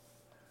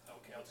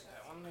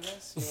on, I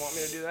guess. You want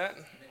me to do that?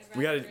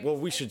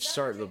 We should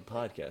start the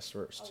podcast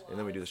first, and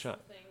then we do the shot.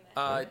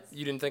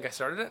 You didn't think I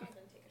started it?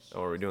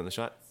 Oh, are we doing the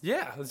shot?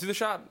 Yeah, let's do the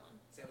shot.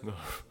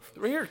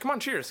 Right here, come on,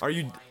 cheers. Are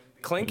you?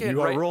 Clink it.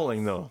 You are right.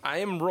 rolling though. I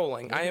am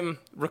rolling. I am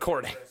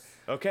recording.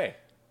 Okay.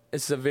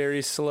 It's a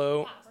very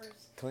slow.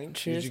 Clink.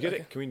 Cheers. Did you get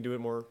Okay. it? Can we do it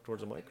more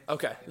towards the mic?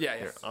 Okay. Yeah.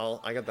 Here,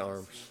 I got the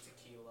arms.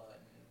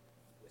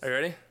 Are you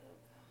ready?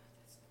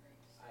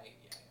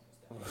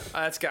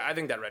 That's got. I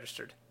think that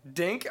registered.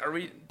 Dink. Are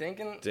we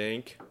dinking?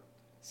 Dink.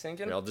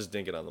 Sinking? Here, I'll just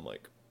dink it on the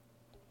mic.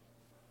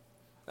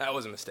 That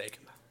was a mistake.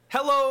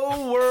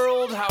 Hello,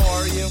 world. How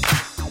are you?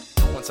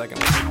 1 second.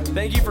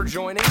 Thank you for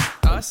joining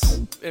us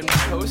in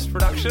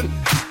post-production.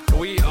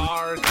 We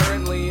are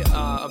currently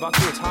about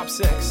to do a top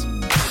 6.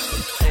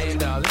 And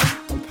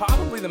this is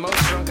probably the most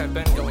drunk I've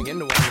been going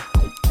into one.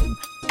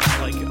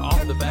 Like,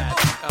 off the bat.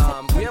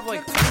 We have,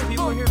 like, 2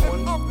 people here.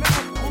 1,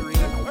 2, 3,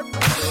 4,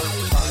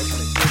 5,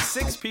 6. We have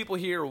 6 people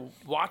here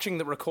watching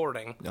the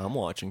recording. I'm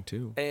watching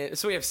too. And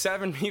so we have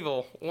 7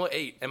 people. Well,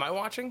 8. Am I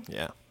watching?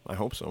 Yeah, I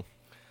hope so.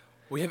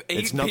 We have 8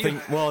 It's nothing.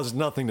 people. Well, it's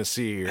nothing to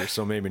see here,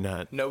 so maybe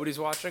not. Nobody's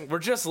watching. We're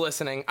just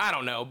listening. I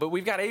don't know, but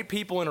we've got 8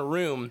 people in a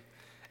room,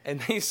 and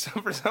they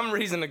for some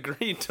reason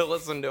agreed to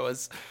listen to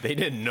us. They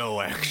didn't know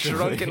actually.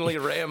 Drunkenly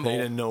ramble. They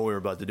didn't know we were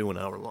about to do an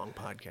hour-long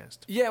podcast.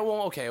 Yeah,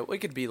 well, okay, it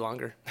could be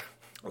longer.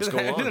 Let's go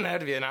It on. doesn't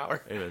have to be an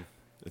hour. Hey, man.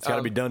 It's got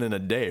to be done in a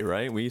day,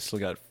 right? We still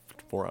got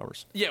 4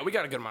 hours. Yeah, we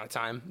got a good amount of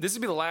time. This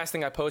will be the last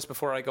thing I post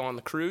before I go on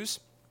the cruise.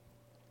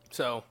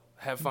 So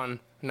have fun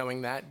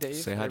knowing that, Dave.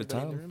 Say hi to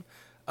Everybody in the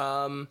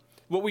Tom. room.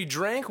 What we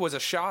drank was a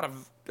shot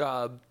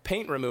of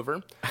paint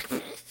remover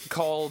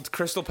called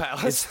Crystal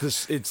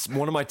Palace. It's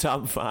one of my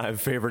top 5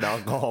 favorite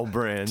alcohol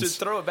brands. Just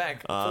throw it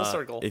back full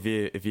circle. If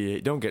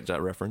you don't get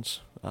that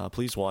reference,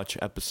 please watch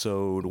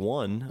episode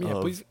 1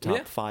 of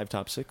top 5,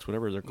 top 6,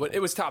 whatever they're called. But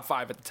it was top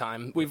 5 at the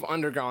time. We've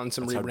undergone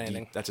some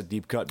rebranding. That's a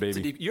deep cut,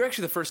 baby. You're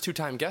actually the first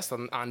 2-time guest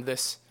on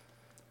this.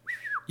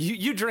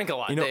 You drink a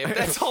lot, Dave.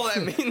 That's all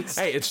that means.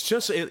 Hey, it's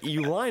just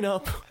you line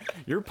up.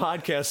 Your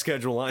podcast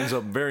schedule lines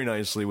up very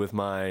nicely with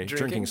my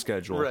drinking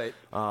schedule, right?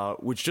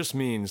 Which just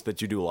means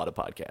that you do a lot of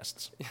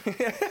podcasts.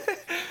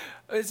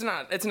 It's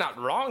not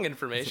wrong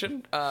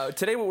information.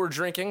 Today, what we're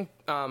drinking,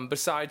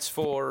 besides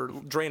for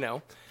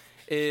Drano,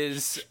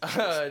 is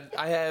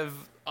I have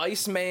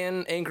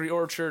Iceman Angry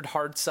Orchard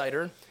hard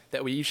cider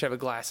that we each have a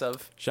glass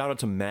of. Shout out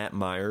to Matt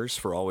Myers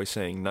for always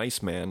saying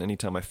 "nice man"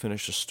 anytime I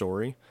finish a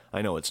story.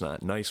 I know it's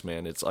not nice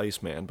man, it's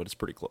Iceman, but it's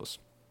pretty close.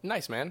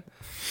 Nice, man.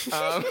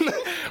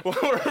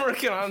 What we're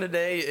working on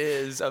today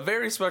is a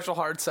very special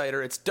hard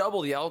cider. It's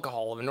double the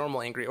alcohol of a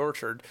normal Angry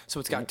Orchard, so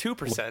it's got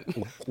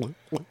 2%.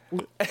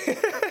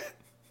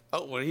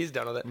 Oh, well, he's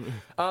done with it.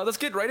 Let's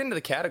get right into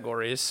the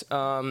categories.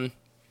 So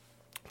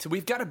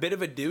we've got a bit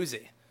of a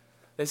doozy.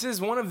 This is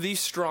one of the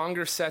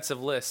stronger sets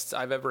of lists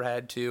I've ever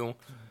had to...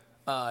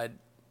 I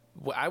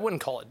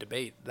wouldn't call it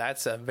debate.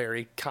 That's a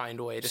very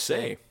kind way to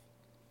say.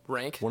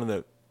 Rank. One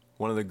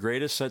of the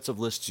greatest sets of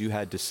lists you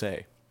had to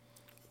say.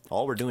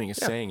 All we're doing is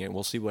saying it.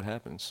 We'll see what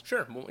happens.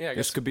 Sure. Well, yeah, I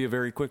guess This could be a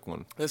very quick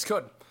one. this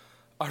could.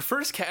 Our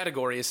first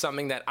category is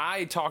something that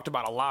I talked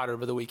about a lot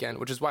over the weekend,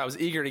 which is why I was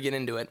eager to get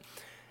into it,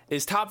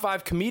 is top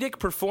 5 comedic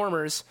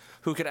performers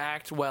who could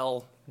act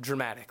well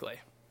dramatically.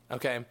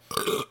 Okay?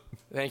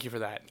 Thank you for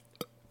that.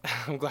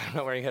 I'm glad I'm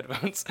not wearing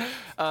headphones.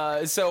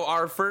 So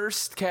our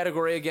first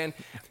category, again,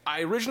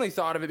 I originally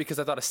thought of it because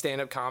I thought of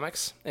stand-up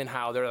comics and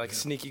how they're like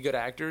sneaky good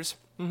actors.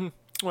 Mm-hmm.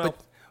 Well,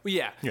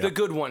 yeah, the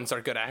good ones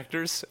are good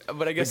actors,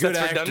 but I guess The good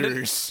that's redundant.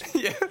 actors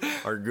Yeah.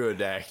 are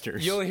good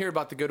actors. You only hear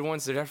about the good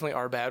ones. There definitely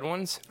are bad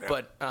ones,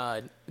 but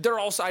they're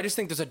also. I just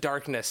think there's a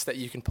darkness that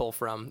you can pull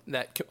from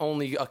that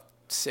only a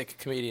sick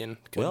comedian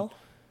could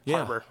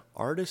harbor.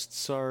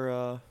 Artists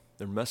are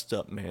they're messed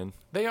up, man,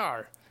 They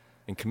are.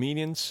 and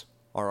comedians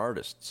are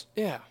artists,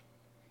 Yeah.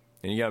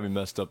 and you gotta be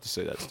messed up to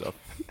say that stuff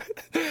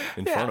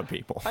in front of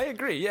people. I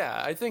agree.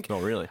 Yeah, I think. No,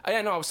 really?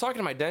 I know. I was talking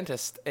to my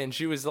dentist, and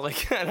she was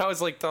like, and I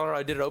was like, telling her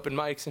I did open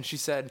mics, and she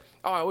said,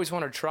 "Oh, I always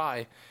want to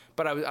try,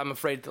 but I'm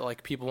afraid that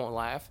like people won't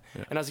laugh."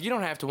 Yeah. And I was like, "You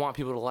don't have to want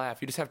people to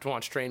laugh. You just have to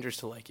want strangers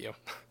to like you."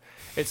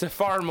 It's a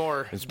far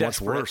more. It's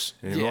desperate. much worse.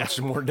 It's much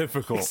more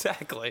difficult.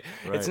 Exactly.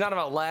 Right. It's not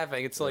about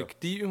laughing. It's like,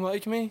 do you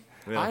like me?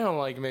 Yeah. I don't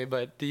like me,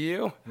 but do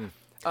you?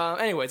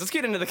 Anyways, let's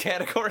get into the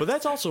category. But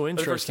that's also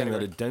interesting that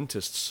category. a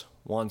dentist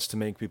wants to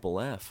make people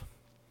laugh,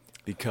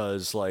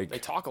 because like They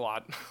talk a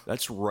lot.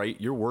 that's right.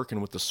 You're working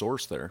with the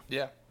source there.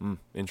 Yeah.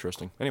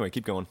 Interesting. Anyway,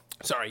 keep going.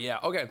 Sorry, yeah.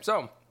 Okay,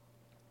 so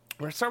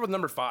we're gonna start with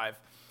number 5.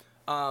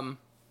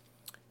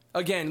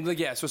 Again,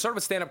 yeah, so start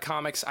with stand-up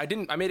comics. I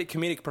made it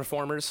comedic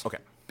performers. Okay.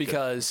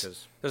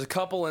 Because there's a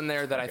couple in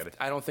there that I get it.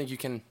 I don't think you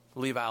can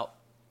leave out.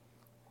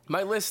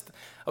 My list,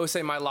 I would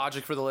say my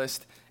logic for the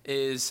list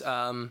is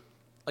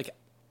like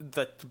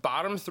the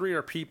bottom 3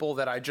 are people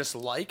that I just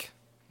like,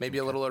 maybe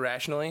a little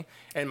irrationally,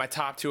 and my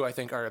top 2 I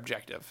think are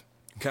objective.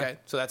 Okay.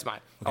 So that's mine.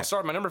 I'll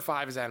start. My number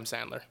 5 is Adam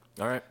Sandler.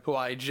 All right. Who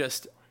I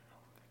just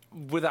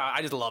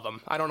I just love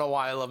him. I don't know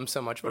why I love him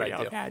so much, but I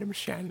do. Adam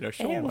Sandler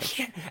so much.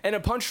 And a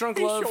Punch Drunk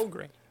Love. So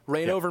great.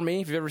 Rain Over Me.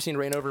 Have you ever seen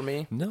Rain Over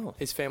Me? No.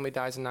 His family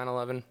dies in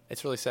 9/11.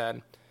 It's really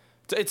sad.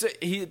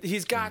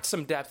 He's got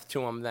some depth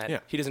to him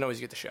that he doesn't always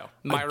get to show.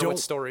 Meyerowitz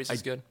Stories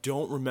is good. I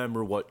don't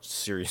remember what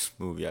serious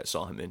movie I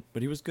saw him in,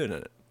 but he was good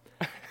in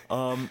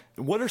it.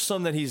 What are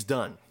some that he's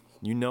done?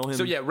 You know him?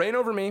 So yeah, Rain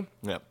Over Me.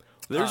 Yeah.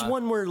 There's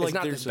one where like it's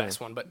not there's the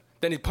best one, but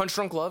then Punch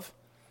Drunk Love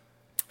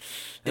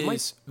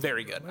is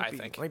very good. I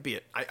think might be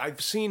it.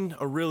 I've seen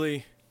a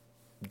really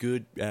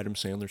good Adam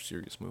Sandler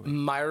serious movie.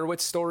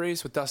 Meyerowitz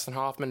Stories with Dustin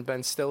Hoffman,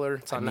 Ben Stiller.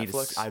 It's on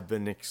Netflix.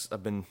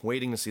 I've been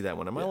waiting to see that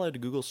one. Am I allowed to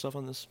Google stuff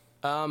on this?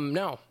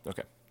 No.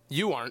 Okay.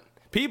 You aren't.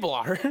 People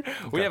are.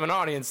 We have an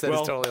audience that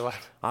is totally allowed.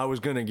 I was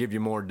gonna give you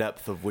more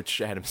depth of which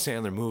Adam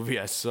Sandler movie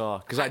I saw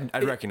because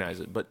I'd recognize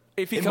it, but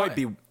it might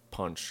be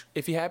Punch.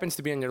 If he happens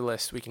to be on your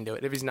list, we can do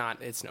it. If he's not,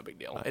 it's no big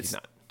deal. He's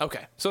not.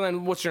 Okay. So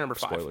then, what's your number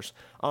 5? Spoilers.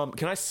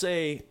 Can I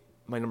say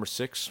my number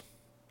 6?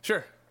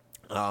 Sure.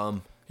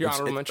 Your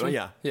honorable mention.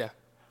 Yeah. Yeah.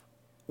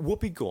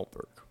 Whoopi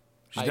Goldberg.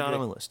 She's not on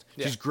my list.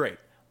 Yeah. She's great.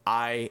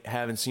 I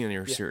haven't seen any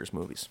of her serious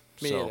movies.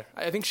 Me neither.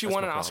 I think she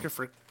won an Oscar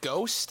for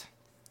Ghost.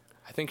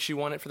 I think she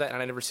won it for that,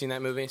 and I've never seen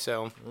that movie,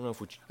 so... I don't know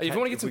if we... If you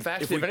want to get some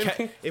facts...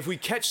 If we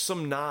catch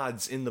some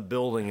nods in the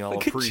building, I'll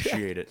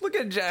appreciate it. Look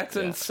at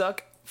Jackson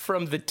suck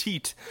from the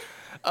teat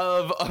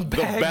of a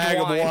bag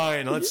of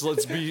wine.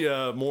 Let's be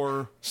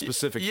more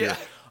specific here.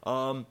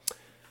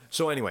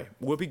 So anyway,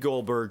 Whoopi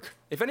Goldberg.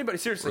 If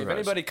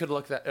anybody could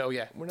look that... Oh,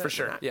 yeah, for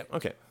sure. Yeah.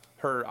 Okay.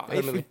 Her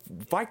movie.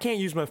 If I can't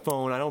use my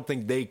phone, I don't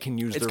think they can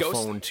use their Ghost?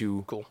 phone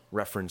to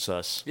reference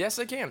us. Yes,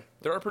 they can.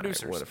 There are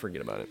producers. Right,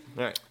 forget about it.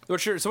 All right.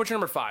 What's your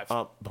number 5?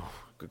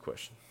 Good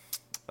question.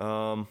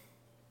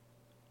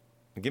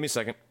 Give me a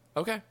second.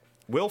 Okay.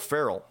 Will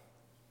Ferrell.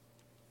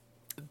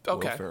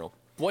 Okay. Will Ferrell.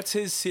 What's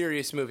his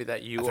serious movie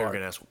that you I thought you were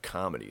going to ask what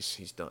comedies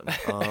he's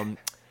done.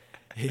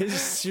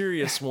 His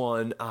serious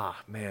one,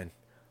 man,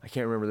 I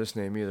can't remember this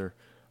name either.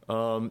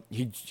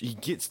 He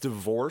gets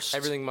divorced.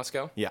 Everything Must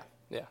Go? Yeah.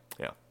 Yeah.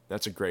 Yeah.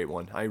 That's a great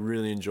one. I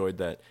really enjoyed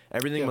that.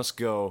 Everything Must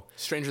Go.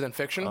 Stranger Than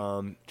Fiction? Did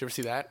you ever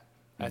see that?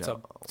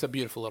 It's a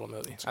beautiful little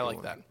movie. I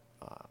like that.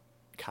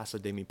 Casa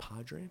de mi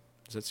Padre?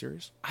 Is that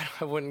serious? I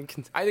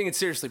think it's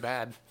seriously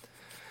bad.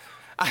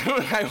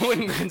 I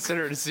wouldn't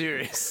consider it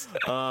serious.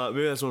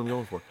 Maybe that's what I'm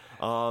going for.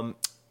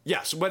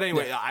 Yes, but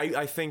anyway,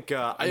 I think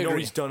I know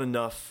he's done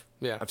enough.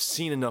 Yeah. I've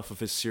seen enough of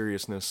his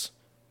seriousness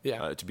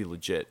to be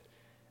legit.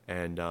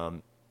 And,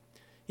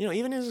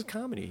 even in his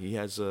comedy, he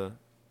has a...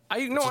 I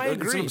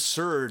agree. It's an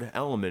absurd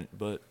element,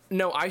 but...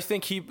 No, I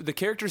think the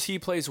characters he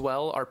plays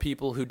well are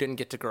people who didn't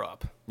get to grow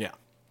up. Yeah.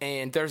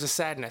 And there's a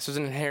sadness. There's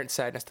an inherent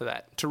sadness to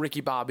that. To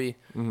Ricky Bobby,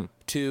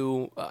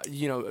 to,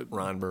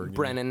 Ron Burgundy.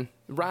 Brennan.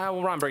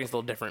 Ron Burgundy's a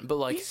little different, but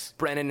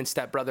Brennan and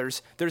Step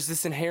Brothers, there's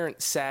this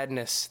inherent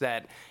sadness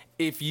that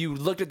if you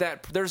looked at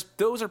that,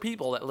 those are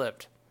people that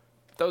lived.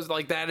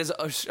 That is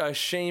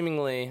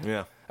ashamedly,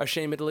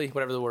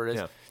 whatever the word is.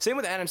 Yeah. Same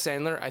with Adam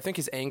Sandler. I think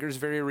his anger is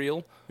very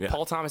real. Yeah.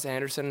 Paul Thomas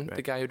Anderson,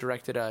 the guy who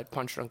directed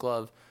Punch Drunk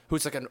Love,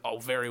 who's like a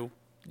very,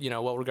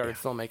 well-regarded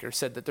filmmaker,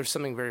 said that there's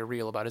something very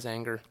real about his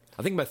anger.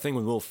 I think my thing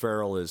with Will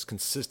Ferrell is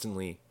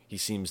consistently he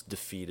seems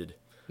defeated.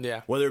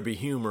 Yeah. Whether it be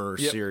humor or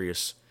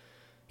serious.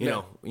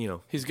 You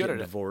know, he's good at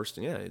divorced.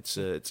 Yeah, it's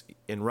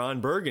and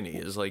Ron Burgundy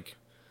is like,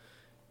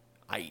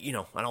 I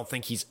don't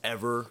think he's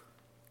ever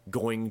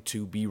going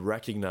to be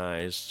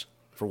recognized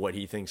for what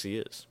he thinks he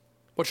is.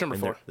 What's your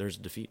number 4? There's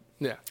defeat.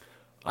 Yeah,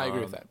 I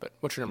agree with that. But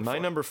what's your number 4? My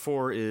number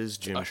 4 is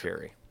Jim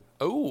Carrey.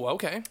 Oh,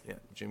 okay. Yeah,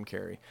 Jim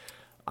Carrey.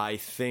 I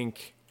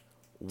think.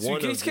 So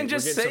you can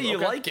just say you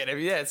like it.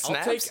 It's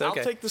snaps. I'll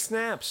take the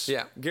snaps.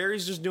 Yeah.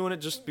 Gary's just doing it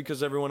just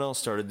because everyone else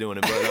started doing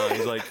it. But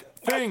he's like,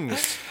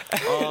 things.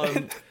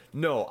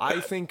 No, I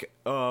think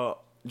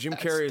Jim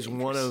Carrey is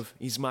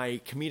he's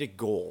my comedic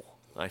goal,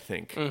 I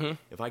think. Mm-hmm.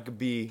 If I could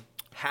be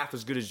half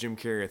as good as Jim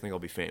Carrey, I think I'll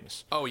be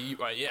famous. Oh,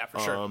 yeah, for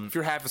sure. If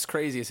you're half as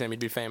crazy as him,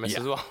 you'd be famous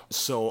as well.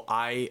 So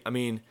I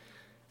mean...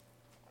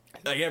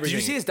 Did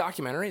you see his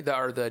documentary,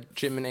 the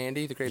Jim and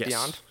Andy, The Great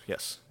Beyond?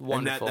 Yes.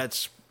 Wonderful. And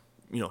that's...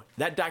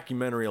 that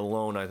documentary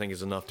alone, I think,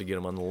 is enough to get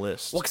him on the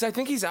list. Well, because I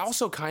think he's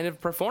also kind of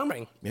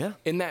performing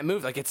in that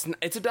movie.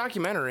 It's a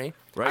documentary.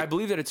 Right. I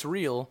believe that it's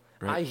real.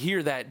 Right. I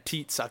hear that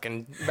teat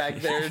sucking back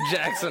there,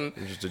 Jackson.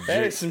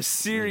 That is some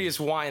serious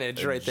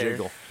whinage right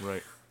jiggle.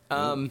 There.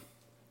 Right.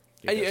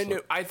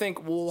 I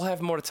think we'll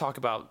have more to talk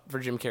about for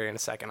Jim Carrey in a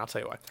second. I'll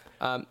tell you why.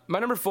 My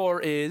number 4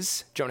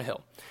 is Jonah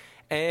Hill.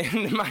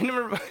 And my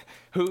number...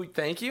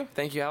 Thank you,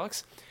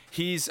 Alex.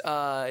 He's...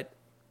 So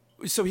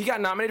he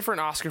got nominated for an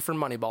Oscar for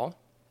Moneyball.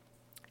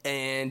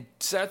 And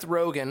Seth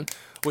Rogen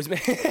was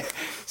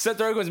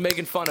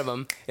making fun of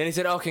him, and he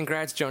said, "Oh,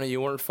 congrats, Jonah, you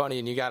weren't funny,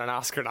 and you got an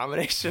Oscar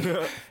nomination."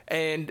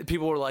 And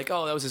people were like,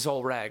 "Oh, that was his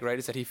whole rag, right?"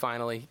 He said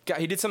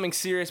he did something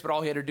serious, but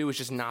all he had to do was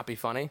just not be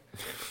funny.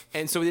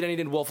 And so he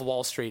did Wolf of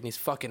Wall Street, and he's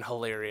fucking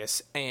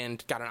hilarious,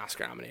 and got an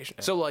Oscar nomination.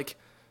 Yeah. So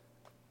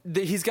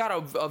he's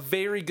got a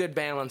very good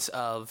balance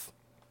of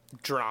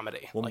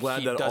dramedy. Well, I'm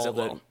glad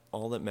that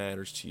all that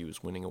matters to you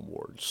is winning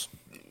awards.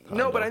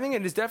 No, but I think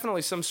it is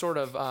definitely some sort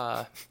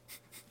of.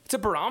 It's a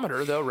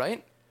barometer, though,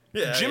 right?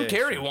 Yeah, Jim yeah,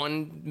 Carrey sure.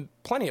 won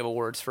plenty of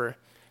awards for.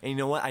 And you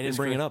know what? I didn't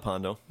bring it up,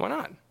 Hondo, Why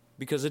not?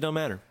 because it don't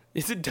matter.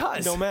 Yes, it does.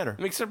 It don't matter. It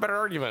makes it a better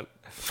argument.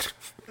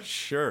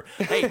 Sure.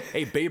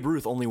 Hey, Babe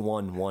Ruth only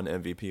won one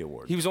MVP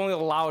award. He was only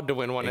allowed to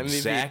win one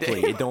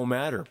Exactly. MVP. It don't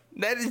matter.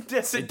 That is,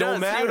 yes, it don't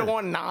does. He matter. would have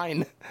won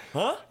 9.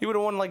 Huh? He would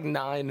have won like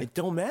 9. It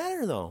don't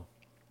matter, though.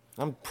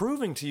 I'm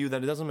proving to you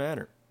that it doesn't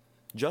matter.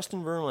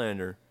 Justin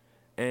Verlander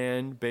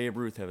and Babe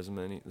Ruth have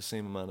the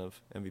same amount of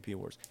MVP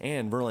awards.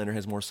 And Verlander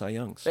has more Cy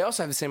Youngs. They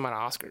also have the same amount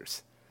of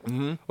Oscars,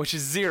 which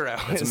is 0.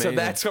 So amazing.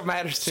 that's what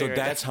matters to So me.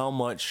 that's how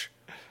much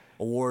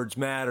awards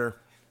matter.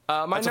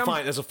 my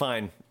That's a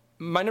fine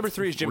My number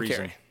 3 is Jim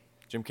reason. Carrey.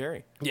 Jim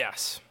Carrey.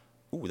 Yes.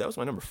 Ooh, that was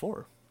my number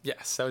 4.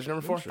 Yes, that was your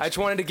number 4. I just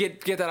wanted to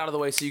get that out of the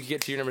way so you could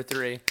get to your number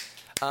 3.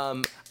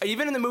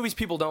 Even in the movies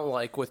people don't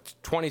like, with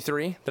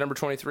 23, the number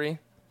 23,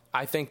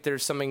 I think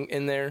there's something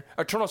in there.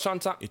 Eternal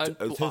Sunshine.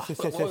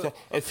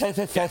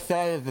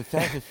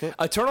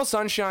 Eternal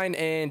Sunshine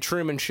and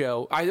Truman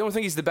Show. I don't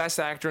think he's the best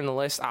actor in the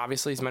list.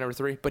 Obviously, he's my number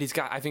 3, but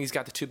I think he's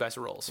got the 2 best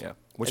roles. Yeah.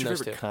 What's in your those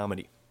favorite 2.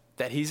 comedy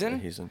That he's in?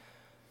 that he's in?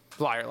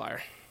 Liar,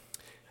 Liar.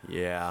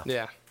 Yeah.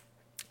 Yeah.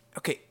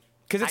 Okay.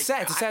 Because it's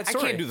sad. It's a sad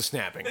story. I can't do the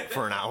snapping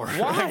for an hour.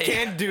 Why? I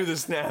can't do the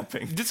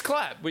snapping. Just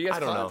clap. Will you guys I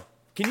don't clap? know.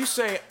 Can you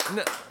say?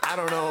 No, I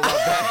don't know about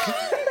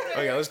that.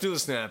 Okay, let's do the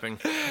snapping.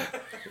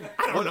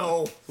 I don't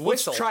know.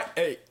 Whistle. Let's try.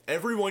 Hey,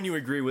 everyone you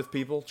agree with,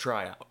 people,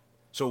 try out.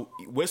 So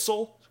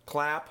whistle,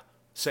 clap,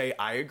 say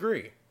I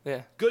agree.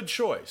 Yeah. Good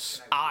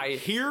choice.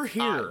 Hear.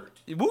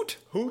 Woot.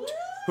 Hoot.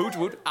 Hoot,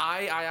 woot.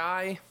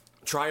 I.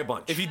 Try a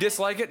bunch. If you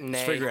dislike it, nay.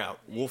 Let's figure out.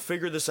 We'll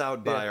figure this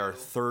out by our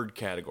third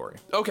category.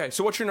 Okay,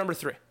 so what's your number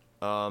 3?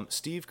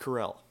 Steve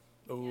Carell.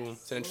 Ooh,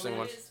 it's an interesting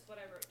one. Is what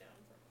I wrote down.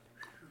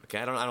 Okay,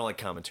 I don't like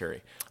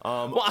commentary.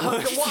 Come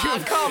on.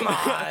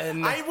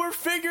 We're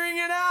figuring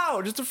it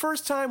out. It's the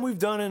first time we've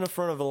done it in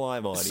front of a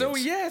live audience.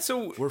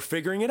 So We're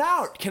figuring it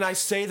out. Can I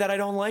say that I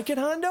don't like it,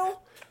 Hondo?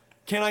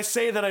 Can I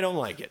say that I don't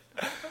like it?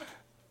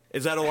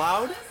 Is that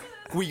allowed?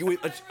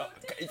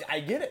 I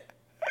get it.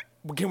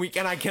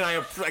 Can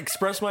I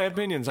express my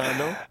opinions,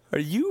 Hondo? Are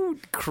you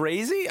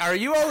crazy? Are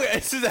you okay?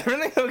 Is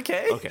everything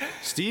okay? Okay.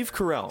 Steve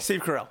Carell.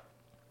 Steve Carell.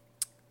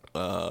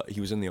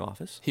 He was in The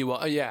Office. He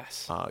was.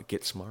 Yes.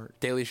 Get Smart.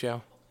 Daily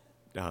Show.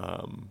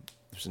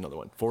 There's another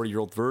one.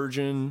 40-Year-Old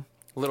Virgin.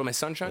 Little Miss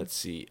Sunshine. Let's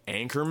see.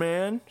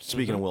 Anchorman.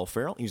 Speaking of Will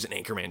Ferrell, he was in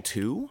Anchorman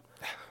 2.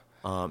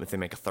 If they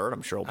make a third,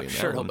 I'm sure he'll be in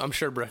that one. I'm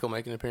sure Brick will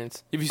make an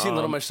appearance. Have you seen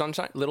Little Miss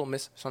Sunshine? Little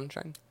Miss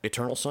Sunshine.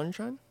 Eternal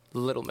Sunshine?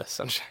 Little Miss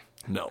Sunshine.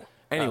 No.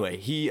 Anyway,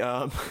 He's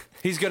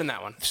good in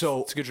that one.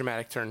 So it's a good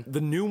dramatic turn.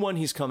 the new one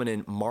he's coming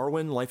in,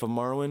 Marwin, Life of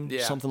Marwin,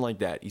 Yeah. something like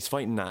that. He's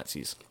fighting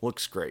Nazis.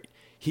 Looks great.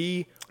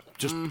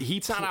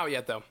 It's not out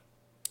yet though.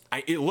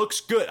 It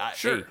looks good.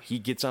 Sure. Hey, he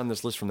gets on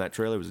this list from that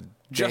trailer. It was a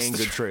Just dang the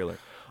good trailer.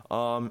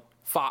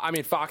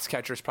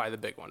 Foxcatcher is probably the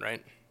big one,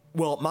 right?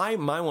 Well,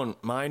 mine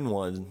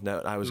was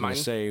that I was going Mine?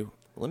 to say.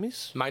 Let me.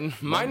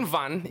 Mine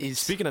van is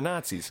Speaking of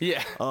Nazis,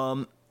 yeah.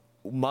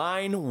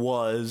 mine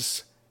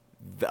was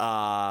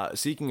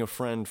Seeking a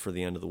Friend for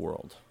the End of the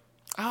World.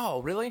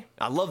 Oh, really?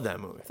 I love that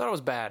movie. I thought it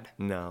was bad.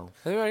 No,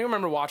 I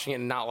remember watching it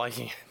and not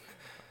liking it.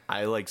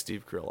 I like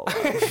Steve Carell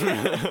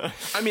a lot.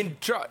 I mean,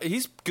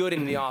 he's good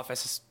in The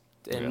Office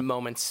in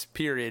moments,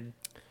 period,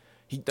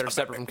 that are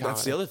separate from comedy.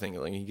 That's the other thing.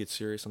 Like, he gets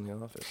serious on The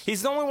Office.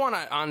 He's the only one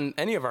on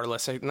any of our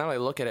lists, now that I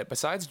look at it,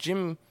 besides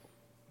Jim.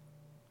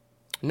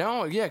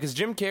 No, yeah, because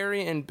Jim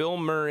Carrey and Bill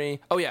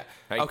Murray. Oh, yeah.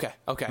 Hey.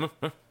 Okay.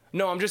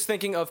 No, I'm just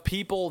thinking of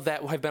people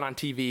that have been on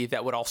TV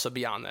that would also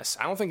be on this.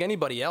 I don't think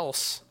anybody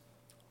else.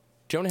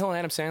 Jonah Hill and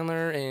Adam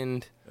Sandler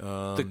and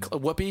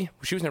Whoopi.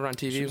 She was never on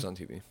TV. She was on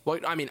TV. Well,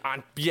 I mean,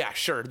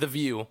 sure, The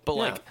View,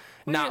 but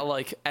not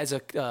like as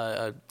a.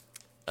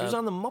 She was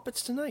on The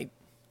Muppets Tonight.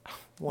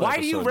 Why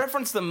do you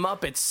reference the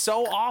Muppets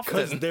so often?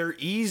 Because they're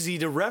easy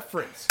to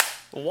reference.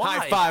 Why?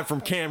 High five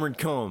from Cameron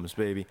Combs,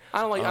 baby.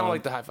 I don't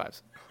like the high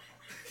fives.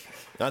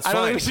 That's I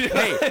don't fine. think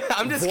Hey,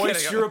 I'm just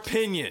voice kidding. your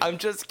opinion. I'm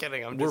just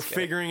kidding. We're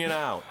figuring it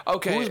out.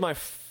 Okay. Who was my?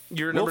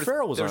 Your Will number-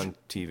 Ferrell was there's- on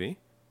TV.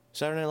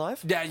 Saturday Night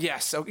Live. Yeah.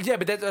 Yes. Okay, yeah,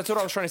 but that's what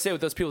I was trying to say with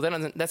those people.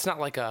 That's not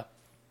like a.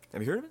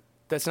 Have you heard of it?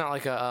 That's not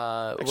like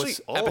a. Actually,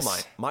 all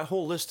of my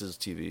whole list is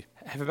TV.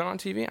 Have you been on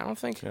TV? I don't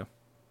think. Yeah.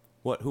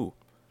 What? Who?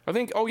 I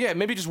think. Oh yeah,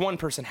 maybe just one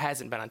person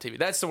hasn't been on TV.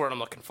 That's the word I'm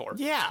looking for.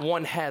 Yeah.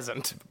 One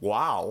hasn't.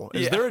 Wow.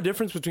 Is Yeah. there a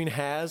difference between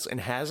has and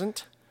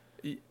hasn't?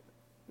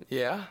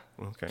 Yeah.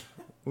 Okay.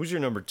 Who's your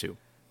number 2?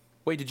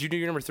 Wait, did you do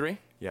your number 3?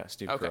 Yeah,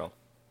 Steve Okay. Carell.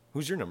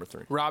 Who's your number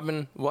 3?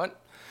 Robin. What?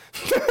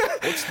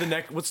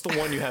 What's the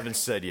one you haven't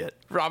said yet?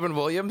 Robin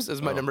Williams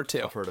is my number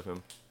 2. I've heard of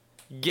him.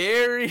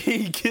 Gary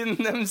getting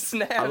them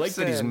snaps. I like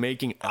that he's in.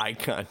 making eye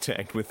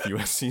contact with you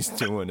as he's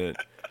doing it.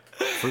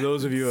 For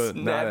those of you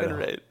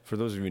for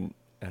those of you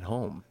at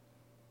home,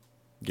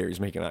 Gary's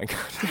making eye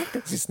contact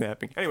as he's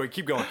snapping. Anyway,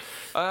 keep going.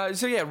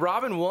 So yeah,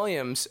 Robin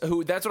Williams,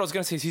 who that's what I was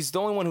gonna say. He's the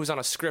only one who's on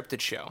a scripted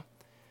show,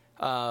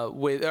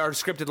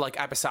 scripted like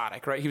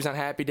episodic, right? He was on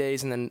Happy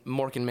Days and then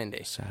Mork and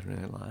Mindy. Saturday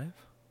Night Live.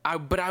 I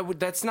would.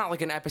 That's not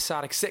like an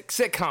episodic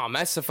sitcom.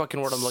 That's the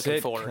fucking word I'm looking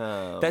for.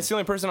 Sitcom. That's the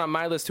only person on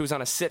my list who was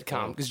on a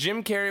sitcom. Because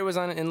Jim Carrey was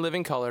on In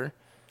Living Color.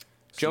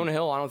 Jonah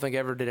Hill, I don't think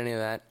ever did any of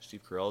that.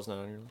 Steve Carell's not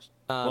on your list?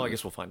 Well, I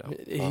guess we'll find out.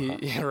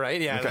 Yeah, right?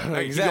 Yeah, Okay. All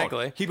right,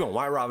 exactly. Keep going.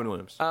 Why Robin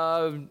Williams?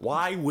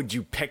 Why would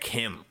you pick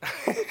him?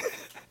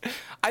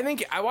 I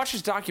think I watched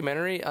his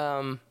documentary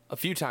a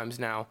few times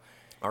now.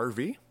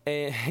 RV?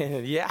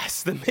 And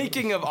yes, the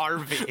making of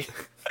RV.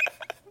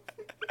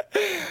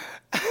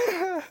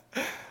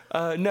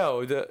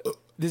 No,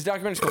 this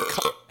documentary is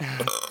called.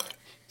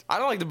 I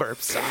don't like the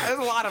burps. There's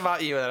a lot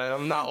about you that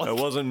I'm not like. It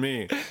wasn't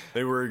me.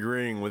 They were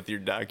agreeing with your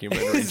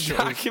documentary. His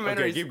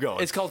documentary. Okay, keep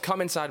going. It's called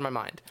 "Come Inside My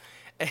Mind,"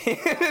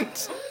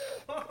 and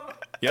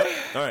Yep.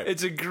 All right.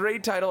 it's a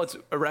great title. It's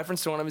a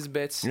reference to one of his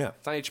bits. Yeah.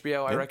 It's on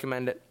HBO. I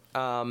recommend it.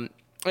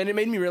 And it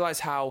made me realize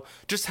how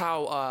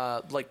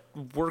like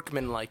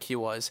workman-like he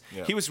was.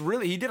 Yeah.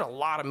 He did a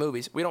lot of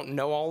movies. We don't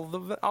know all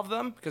of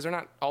them because they're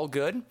not all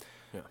good.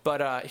 Yeah.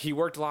 But he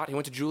worked a lot. He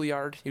went to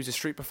Juilliard. He was a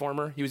street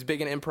performer. He was big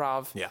in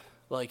improv. Yeah.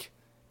 And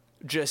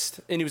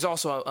he was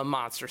also a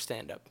monster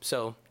stand-up.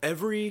 So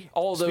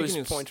all those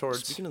point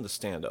towards. Speaking of the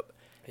stand-up,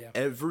 Yeah.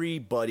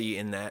 everybody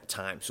in that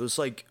time. So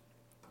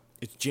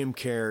it's Jim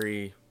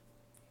Carrey,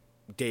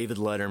 David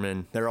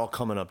Letterman. They're all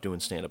coming up doing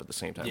stand-up at the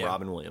same time. Yeah.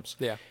 Robin Williams.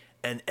 Yeah.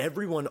 And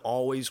everyone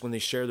always, when they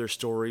share their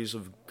stories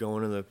of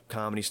going to the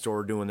comedy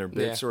store, doing their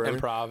bits Yeah, or whatever,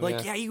 improv,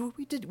 like,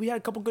 yeah. we had a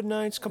couple good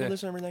nights, Yeah.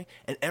 this and everything.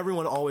 And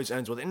everyone always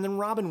ends with, and then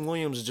Robin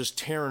Williams is just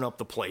tearing up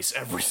the place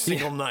every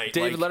single night.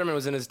 David like, Letterman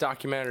was in his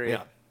documentary.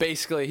 Yeah.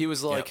 Basically, he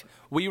was like,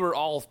 we were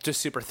all just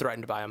super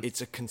threatened by him.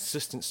 It's a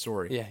consistent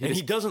story. Yeah,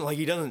 he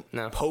doesn't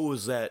No.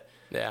 pose that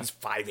Yeah. he's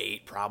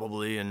 5'8"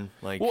 probably, and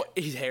like Well,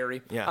 he's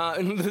hairy. yeah.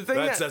 And the thing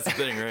that's the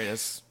thing, right?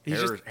 That's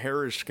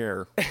hair is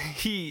scare.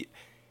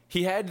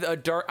 he had a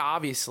dark.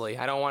 Obviously,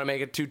 I don't want to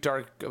make it too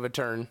dark of a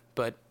turn,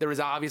 but there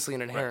was obviously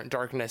an inherent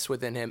darkness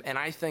within him, and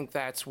I think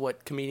that's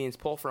what comedians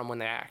pull from when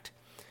they act.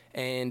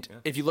 And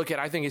if you look at,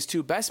 I think his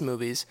two best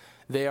movies,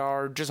 they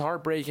are just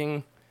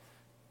heartbreaking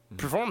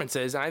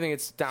performances. And I think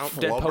it's Dead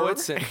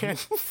Poets and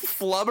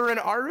Flubber and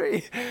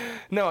Arby.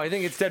 No, I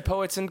think it's Dead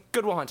Poets and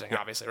Good Will Hunting.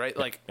 Obviously, right?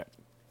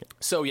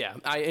 So yeah,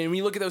 and when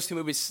you look at those two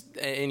movies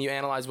and you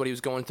analyze what he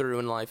was going through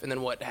in life, and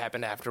then what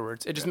happened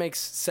afterwards, it just makes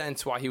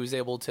sense why he was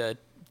able to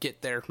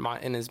get there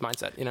in his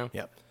mindset. You know.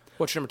 Yep.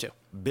 What's your number two?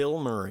 Bill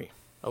Murray.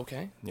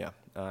 Okay. Yeah,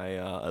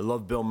 I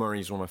love Bill Murray.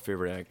 He's one of my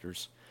favorite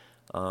actors.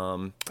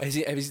 Have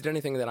you done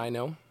anything that I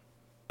know?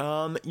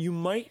 You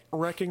might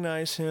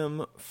recognize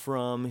him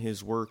from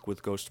his work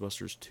with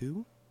Ghostbusters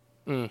 2.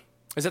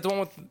 Is that the one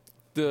with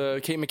the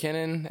Kate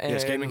McKinnon and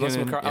Yes, Kate Melissa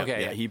McKinnon. McCarthy? Yeah,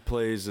 Okay. yeah, he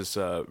plays this.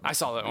 I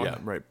saw that one. Yeah,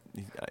 right.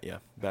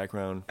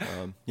 Background.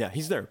 Yeah,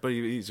 he's there, but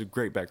he's a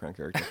great background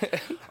character.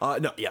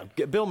 No, yeah,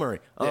 Bill Murray.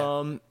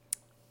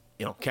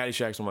 Yeah.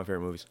 Caddyshack's one of my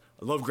favorite movies.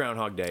 I love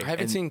Groundhog Day. I haven't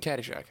and seen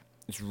Caddyshack.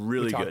 It's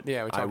really good.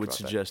 Yeah, we talked I would about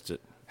that. suggest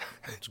it.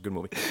 It's a good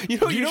movie. You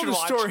know should the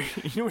watch? story.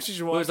 You know what you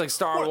should watch? It was like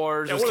Star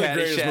Wars. Yeah, It was one of the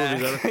greatest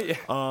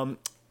Caddyshack.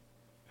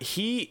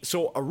 movies ever.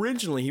 So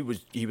originally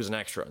he was an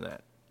extra in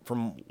that.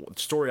 From the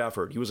story I've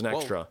heard, he was an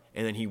extra,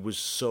 and then he was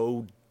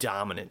so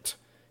dominant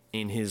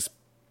in his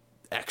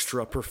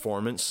extra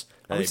performance.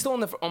 Are we still in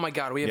the? Oh my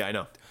God, we have. Yeah, I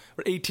know.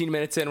 We're 18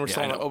 minutes in. We're Yeah,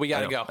 still. I know. We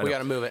gotta I know. go. I We know.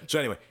 gotta move it. So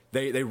anyway,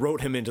 they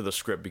wrote him into the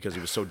script because he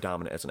was so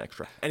dominant as an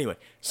extra. Anyway,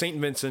 Saint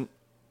Vincent,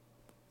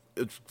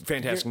 it's a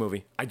fantastic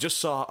movie. I just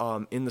saw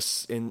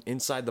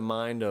Inside the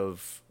Mind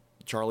of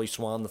Charlie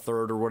Swan III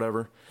or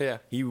whatever. Yeah.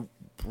 He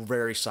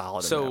very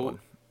solid So, in that one.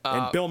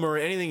 And Bill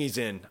Murray, anything he's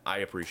in, I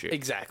appreciate.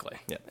 Exactly.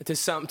 Yeah. To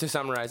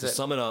summarize it.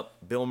 Sum it up,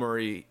 Bill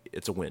Murray,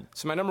 it's a win.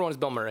 So my number one is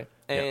Bill Murray,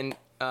 and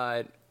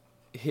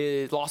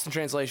his Lost in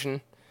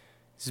Translation,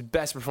 his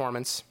best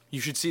performance. You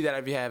should see that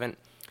if you haven't.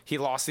 He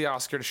lost the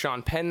Oscar to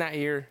Sean Penn that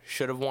year.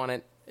 Should have won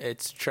it.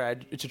 It's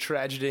a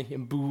tragedy,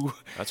 and boo.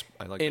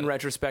 I like in that.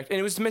 retrospect, and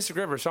it was Mystic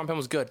River. Sean Penn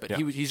was good, but Yeah.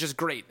 he's just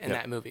great in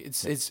that movie.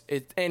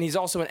 And he's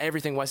also in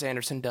everything Wes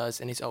Anderson does,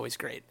 and he's always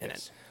great in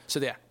it. So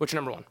yeah, what's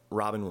your number one?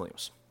 Robin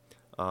Williams.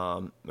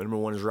 Number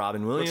one is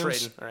Robin Williams.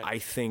 trading, all right. I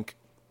think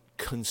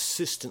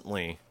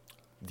consistently,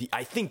 the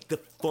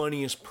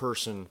funniest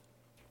person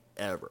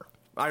ever.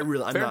 I'm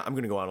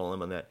going to go out on a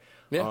limb on that.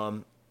 Yeah.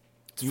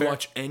 You fair.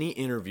 watch any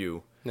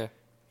interview, Yeah.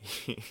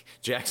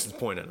 Jackson's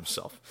pointing at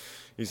himself.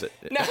 He said,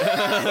 No,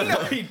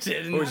 he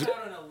didn't. Out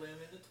on a limb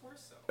in the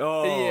torso.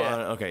 "Oh, Yeah.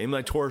 okay." In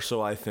my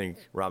torso, I think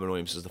Robin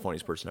Williams is the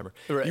funniest person ever.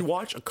 Right. You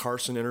watch a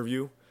Carson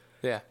interview.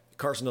 Yeah.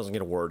 Carson doesn't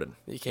get a word in.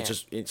 You can't.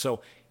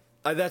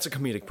 That's a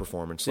comedic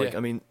performance. Yeah.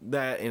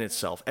 That in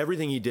itself,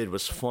 everything he did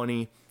was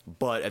funny,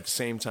 but at the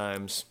same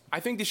times, I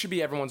think this should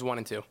be everyone's one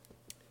and two.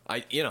 I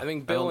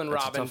think Bill and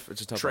Robin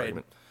It's a tough trade.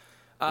 argument.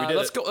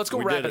 Let's go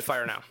We did rapid it.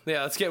 fire now.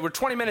 Yeah, we're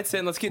 20 minutes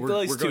in. Let's get at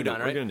least gonna two do it. done,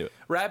 We're right? gonna do it.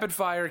 Rapid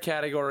fire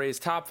categories,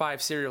 top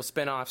 5 cereal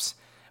spin-offs.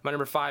 My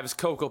number 5 is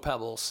Cocoa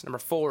Pebbles. Number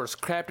 4 is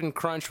Captain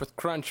Crunch with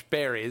Crunch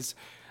Berries.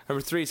 Number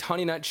 3 is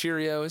Honey Nut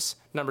Cheerios.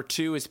 Number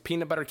 2 is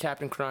Peanut Butter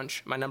Captain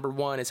Crunch. My number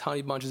 1 is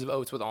Honey Bunches of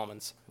Oats with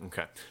almonds.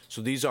 Okay.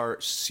 So these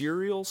are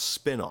cereal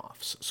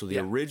spin-offs. So the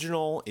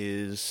original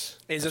is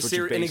an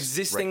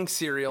existing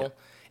cereal,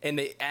 and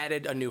they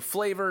added a new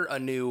flavor, a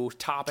new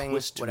topping,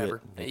 Twist to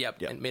whatever. it.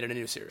 Yep, and made it a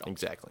new cereal.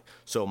 Exactly.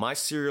 So my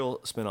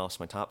cereal spin-offs,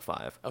 my top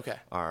 5,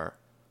 are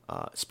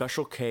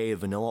Special K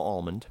Vanilla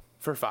Almond.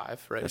 For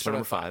 5, right? That's my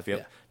number 5, yep.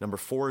 Yeah. Number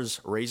 4 is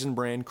Raisin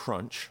Bran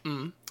Crunch.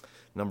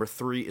 Number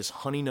 3 is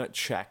Honey Nut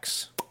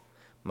Chex.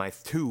 My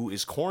 2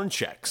 is Corn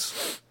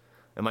Chex.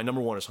 And my number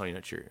 1 is Honey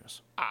Nut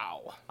Cheerios.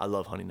 Ow. I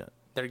love Honey Nut.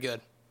 They're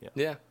good. Yeah.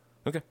 Yeah.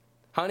 Okay.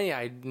 Honey,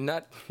 I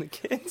nut the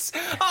kids.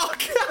 Oh,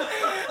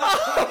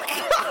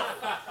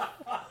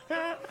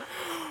 God.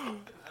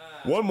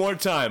 One more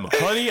time.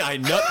 Honey, I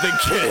nut the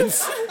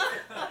kids.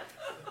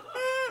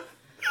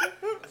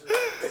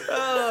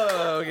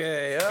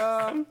 Okay.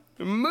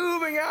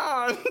 Moving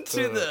on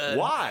to the...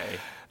 Why?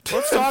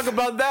 Let's talk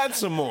about that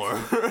some more.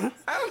 I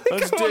don't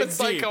think I want to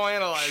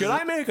psychoanalyze. Should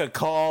I make a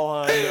call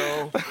on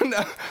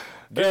No.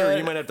 Gary,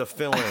 you might have to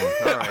fill in.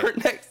 All right. Our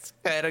next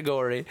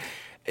category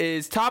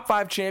is top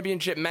 5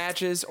 championship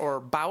matches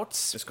or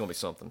bouts It's going to be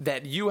something.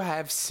 that you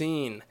have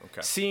seen.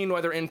 Okay. Seen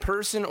whether in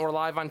person or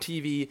live on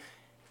TV.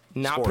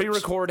 Not Sports.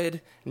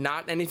 pre-recorded,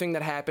 not anything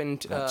that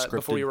happened before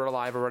scripted. you were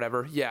alive or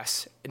whatever.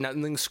 Yes,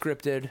 nothing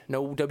scripted,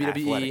 no WWE.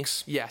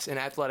 Athletics. Yes, in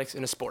athletics,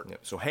 in a sport. Yeah,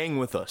 so hang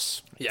with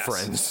us, Yes.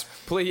 friends.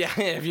 Please, yeah,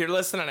 if you're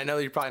listening, I know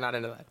you're probably not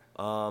into that.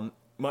 I'm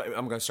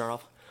going to start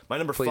off. My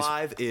number Please.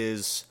 5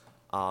 is,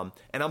 and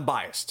I'm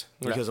biased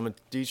because I'm a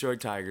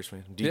Detroit Tigers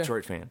fan.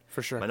 Detroit fan.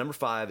 for sure. My number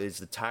 5 is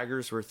the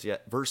Tigers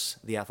versus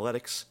the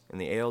Athletics in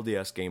the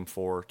ALDS Game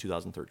 4,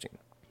 2013.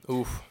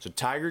 Oof. So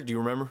Tiger, do you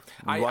remember?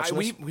 Watching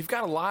this? We've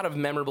got a lot of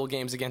memorable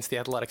games against the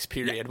Athletics,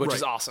 period, which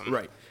is awesome.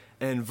 Right.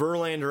 And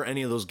Verlander,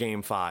 any of those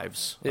Game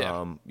 5s,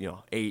 Yeah.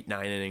 8,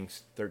 9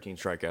 innings, 13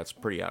 strikeouts,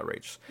 pretty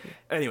outrageous.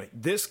 Anyway,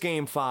 this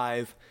Game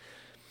 5,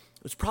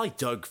 it was probably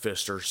Doug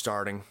Fister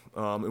starting.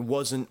 It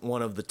wasn't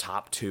one of the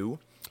top 2.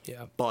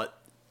 Yeah.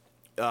 But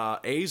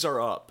A's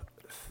are up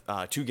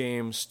 2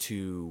 games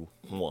to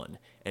 1,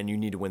 and you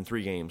need to win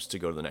 3 games to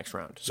go to the next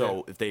round.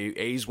 So if the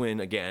A's win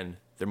again,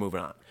 they're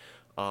moving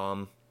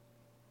on.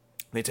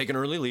 They take an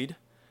early lead.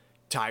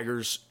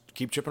 Tigers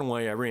keep chipping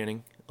away every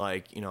inning.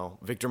 Like,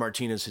 Victor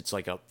Martinez hits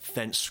like a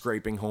fence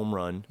scraping home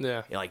run.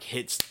 Yeah. It like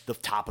hits the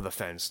top of the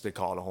fence. They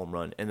call it a home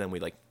run. And then we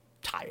like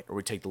tie it or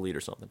we take the lead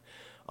or something.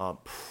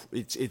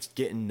 It's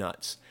getting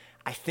nuts.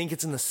 I think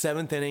it's in the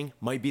 7th inning,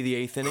 might be the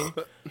 8th inning.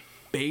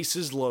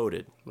 Bases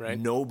loaded. Right.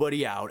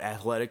 Nobody out.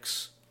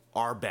 Athletics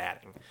are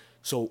batting.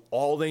 So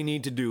all they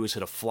need to do is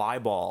hit a fly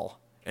ball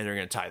and they're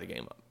going to tie the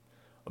game up.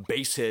 A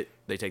base hit,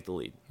 they take the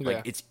lead.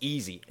 Yeah. It's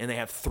easy, and they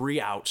have 3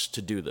 outs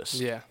to do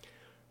this. Yeah.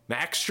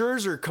 Max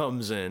Scherzer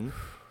comes in.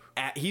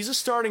 He's a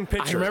starting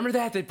pitcher. I remember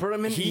that. They put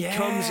him in. He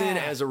comes in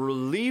as a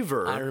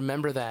reliever. I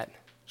remember that.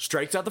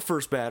 Strikes out the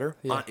first batter,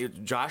 Yeah.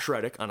 Josh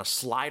Reddick, on a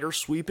slider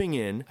sweeping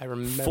in. I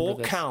remember full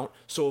this. count.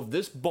 So if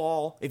this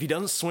ball, if he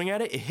doesn't swing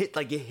at it, it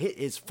hit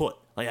his foot.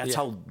 Like that's Yeah.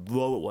 how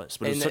low it was.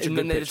 But it was such a and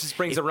good then pitch. it just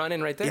brings a run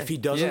in right there. If he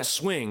doesn't Yeah.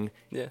 swing,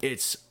 Yeah.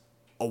 it's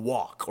a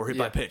walk or hit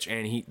by Yeah. pitch,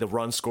 and the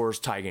run scores,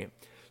 tie game.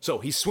 So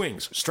he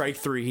swings, strike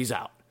 3, he's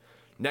out.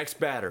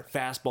 Next batter,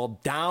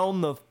 fastball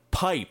down the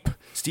pipe.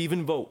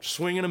 Stephen Vogt,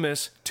 swing and a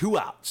miss, 2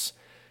 outs.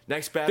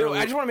 Next batter. Dude,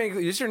 I just want to make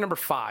this is your number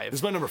 5.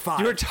 This is my number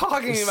 5. You were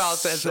talking It's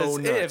about this so as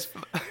nuts.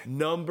 if.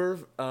 Number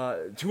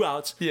 2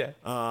 outs. Yeah.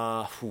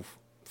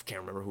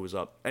 Can't remember who was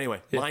up.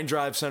 Anyway, line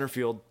drive center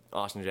field.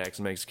 Austin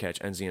Jackson makes a catch,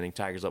 ends the inning.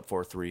 Tigers up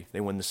 4-3. They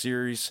win the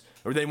series,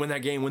 or they win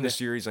that game, win the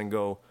series, and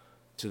go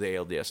to the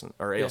ALCS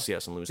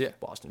and lose to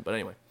Boston. But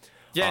anyway.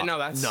 Yeah, no,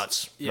 that's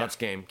nuts. yeah. Nuts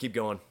game. Keep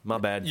going. My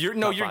bad. You're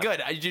Top 5. good.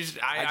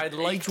 I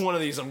like Each one of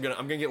these. I'm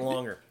gonna get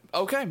longer.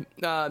 Okay.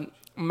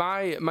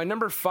 My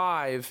number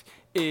 5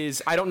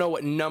 is, I don't know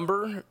what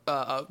number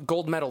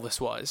gold medal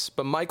this was,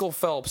 but Michael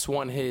Phelps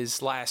won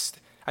his last,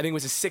 I think it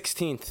was his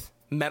 16th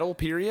medal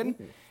period,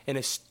 and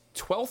his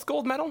 12th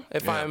gold medal,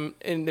 if I'm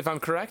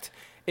correct,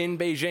 in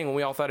Beijing when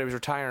we all thought he was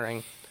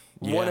retiring.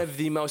 One of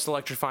the most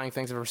electrifying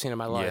things I've ever seen in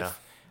my life. Yeah.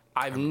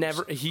 I've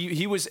never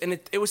he was, and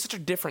it was such a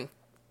different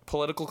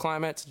political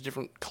climate, such a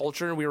different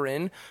culture we were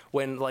in,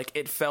 when like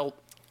it felt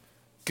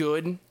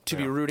good to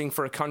be rooting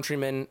for a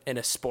countryman in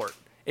a sport.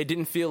 It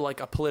didn't feel like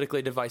a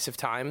politically divisive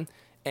time,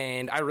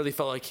 and I really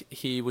felt like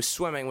he was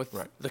swimming with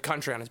the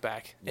country on his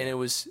back, and it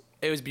was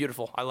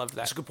beautiful. I loved that.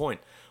 That's a good point.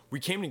 We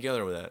came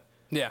together with that.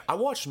 Yeah. I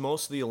watched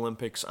most of the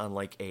Olympics on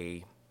like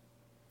a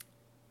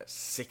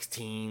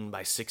 16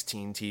 by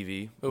 16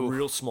 TV,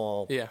 real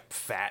small,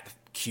 fat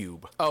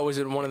cube. Oh, was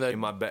it one of the in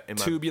my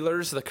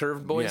tubulars, the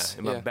curved boys? Yeah,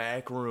 in my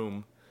back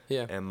room.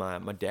 Yeah. And my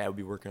dad would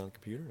be working on the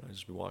computer, and I'd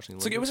just be watching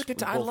the So it was a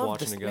Olympics. good time. I loved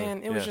this,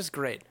 man. It was just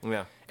great.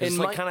 Yeah. And It's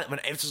like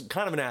it's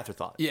kind of an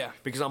afterthought. Yeah.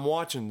 Because I'm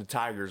watching the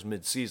Tigers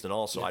mid-season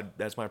also.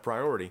 That's my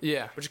priority.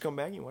 Yeah. But you come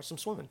back and you watch some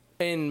swimming.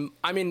 And,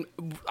 I mean,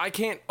 I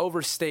can't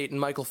overstate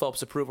Michael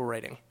Phelps' approval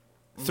rating.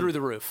 Through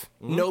the roof.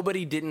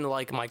 Nobody didn't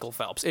like Michael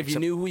Phelps. If you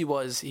knew who he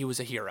was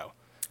a hero.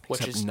 which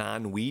Except is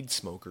non-weed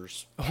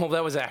smokers. well,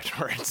 that was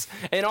afterwards.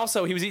 And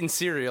also, he was eating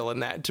cereal in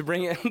that to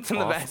bring it from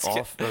the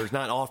basket. There's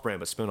not off-brand,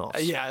 but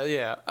spin-offs.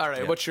 Yeah. All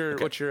right. Yeah, What's your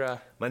okay. what's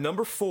your My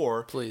number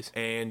 4, Please.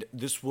 and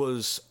this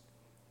was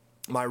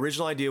my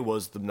original idea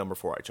was the number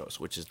 4 I chose,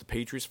 which is the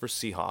Patriots for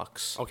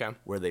Seahawks. Okay.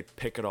 Where they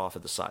pick it off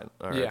at the side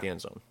or Yeah. at the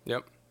end zone.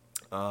 Yep.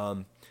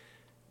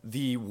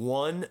 The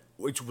one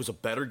which was a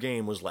better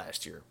game was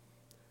last year,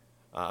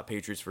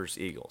 Patriots versus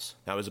Eagles.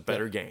 That was a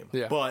better game.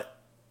 Yeah. But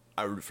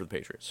I root for the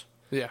Patriots.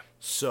 Yeah.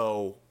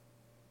 So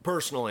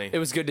personally, It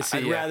was good to see,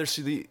 I'd yeah. rather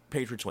see the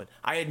Patriots win.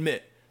 I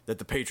admit that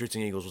the Patriots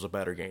and Eagles was a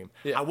better game.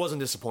 Yeah. I wasn't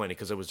disappointed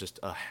because it was just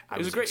I It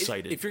was great.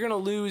 excited. If you're gonna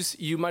lose,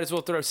 you might as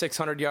well throw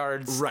 600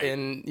 yards. Right.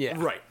 And yeah.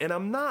 Right. And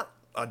I'm not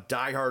a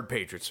diehard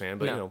Patriots fan,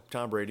 but No.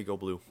 Tom Brady, go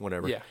blue,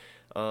 whatever. Yeah.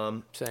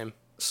 Same.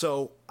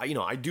 So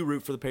I do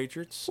root for the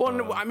Patriots. Well,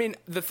 no, I mean,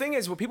 the thing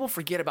is, what people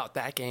forget about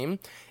that game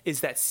is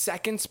that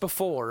seconds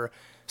before,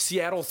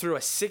 Seattle threw a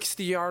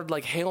 60-yard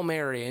Hail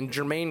Mary, and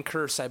Jermaine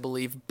Kearse, I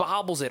believe,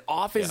 bobbles it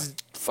off his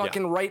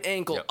fucking right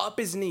ankle, Yeah. up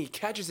his knee,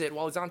 catches it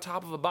while he's on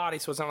top of a body,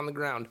 so it's not on the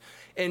ground.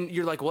 And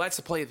you're like, well, that's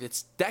the play of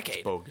its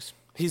decade. bogus.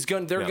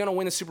 They're gonna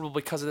win the Super Bowl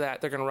because of that.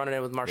 They're gonna run it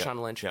in with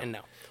Marshawn Lynch, Yeah. and no.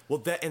 Well,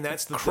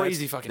 that's the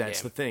Crazy that's, fucking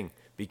That's game. the thing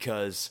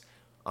because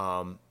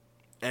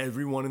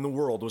everyone in the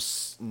world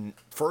was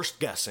first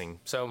guessing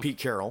So- Pete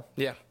Carroll.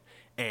 Yeah.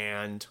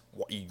 And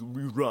you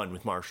run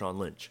with Marshawn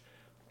Lynch.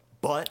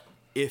 But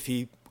if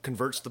he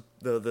converts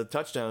the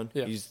touchdown,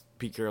 Yeah.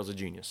 Pete Carroll's a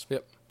genius.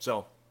 Yep.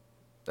 So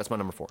that's my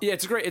number 4. Yeah,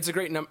 it's a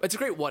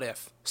great what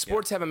if.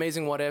 Sports have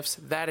amazing what ifs.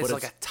 That is But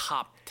like a it's-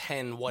 top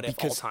 10 what if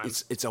all Because time.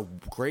 it's a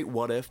great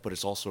what if, but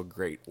it's also a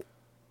great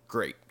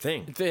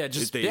thing. Yeah,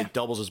 It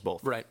doubles as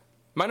both. Right.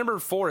 My number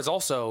 4 is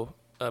also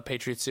a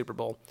Patriots Super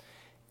Bowl.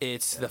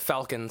 It's the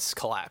Falcons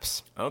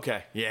collapse.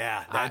 Okay.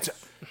 Yeah.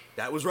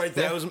 That was right.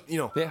 That was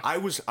Yeah. I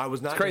was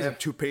not crazy. gonna have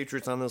 2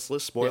 Patriots on this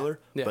list, spoiler.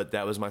 Yeah. But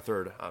that was my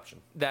third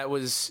option.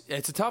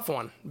 It's a tough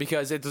one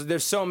because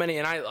there's so many,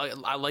 and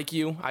I like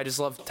you. I just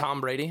love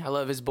Tom Brady. I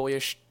love his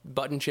boyish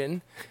button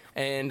chin,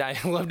 and I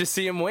love to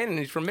see him win. And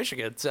he's from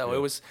Michigan, so it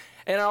was.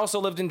 And I also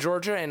lived in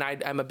Georgia, and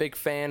I'm a big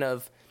fan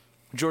of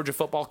Georgia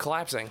football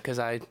collapsing because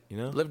I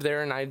lived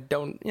there, and I'm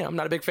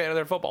not a big fan of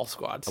their football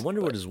squads. I wonder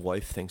what his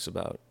wife thinks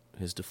about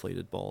his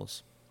deflated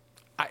balls.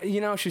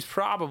 She's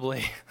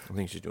probably. I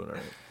think she's doing all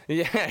right.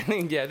 Yeah,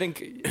 I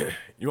think.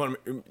 You want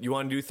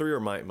to do 3 or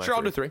my Sure,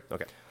 I'll do 3.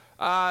 Okay.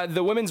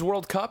 The Women's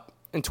World Cup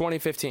in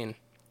 2015,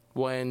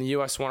 when the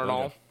U.S. won it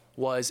all,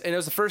 and it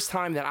was the first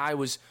time that I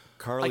was.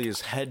 Carly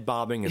is head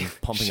bobbing and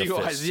pumping She a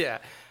fist. was, yeah.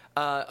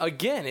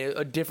 Again,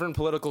 a different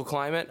political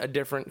climate, a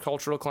different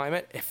cultural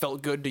climate. It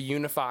felt good to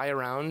unify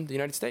around the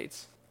United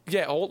States.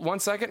 Yeah, hold 1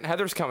 second.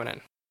 Heather's coming in.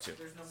 So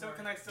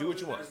can I still Do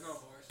what you want.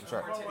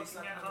 Sorry.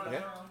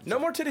 No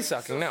more titty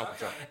sucking, no. That's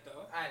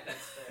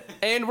fair.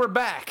 And we're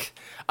back.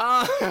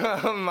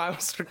 I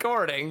was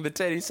recording the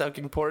titty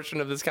sucking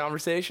portion of this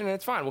conversation, and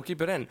it's fine. We'll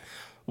keep it in.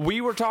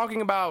 We were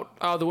talking about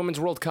the Women's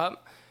World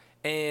Cup,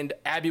 and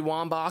Abby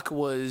Wambach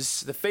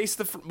was the face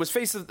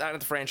of not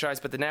the franchise,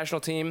 but the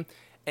national team,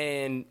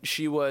 and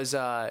she was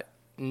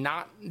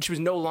she was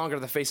no longer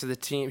the face of the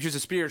team. She was a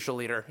spiritual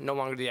leader, no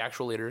longer the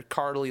actual leader.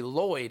 Carly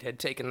Lloyd had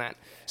taken that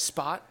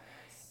spot,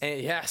 and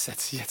yes,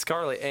 it's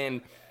Carly,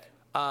 and.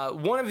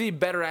 One of the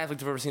better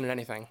athletes I've ever seen in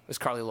anything is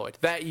Carly Lloyd.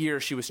 That year,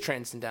 she was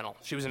transcendental.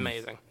 She was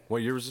amazing.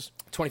 What year was this?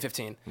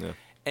 2015. Yeah.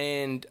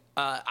 And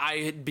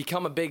I had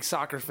become a big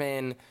soccer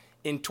fan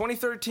in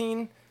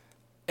 2013.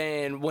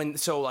 And that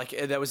was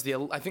it was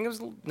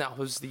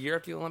the year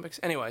after the Olympics.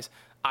 Anyways,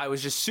 I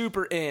was just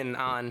super in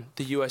on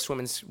the U.S.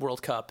 Women's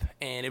World Cup,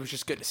 and it was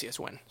just good to see us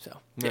win. So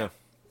Yeah.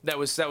 that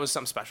was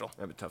something special.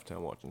 I have a tough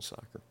time watching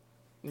soccer.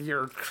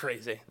 You're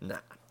crazy. Nah.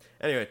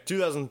 Anyway,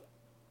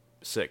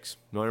 2006.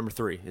 My number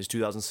 3 is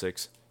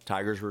 2006.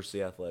 Tigers versus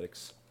the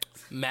Athletics.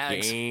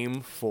 Mags.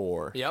 Game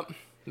 4. Yep.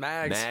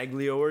 Mags.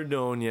 Maglio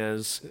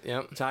Ordonez.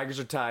 Yep. Tigers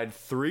are tied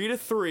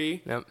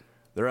 3-3. Yep.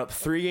 They're up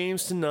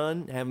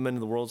 3-0. Haven't been to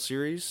the World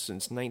Series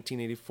since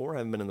 1984.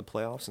 Haven't been in the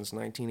playoffs since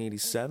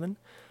 1987.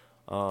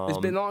 It's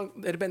been long.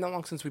 It had been that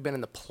long since we've been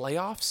in the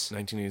playoffs.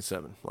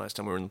 1987. Last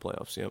time we were in the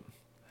playoffs. Yep.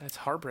 That's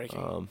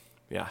heartbreaking.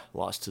 Yeah.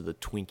 Lost to the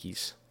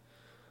Twinkies.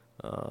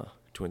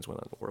 Twins win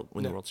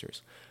the World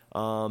Series.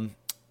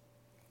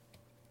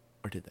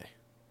 Or did they?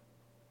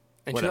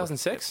 In Whatever.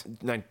 2006?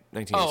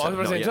 1987. Oh, I was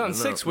going to say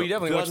 2006. We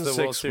definitely went to the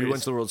World 2006, Series. We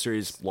went to the World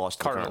Series, lost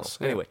to the Cardinals, Cardinals.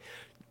 yeah. Anyway,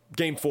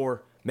 Game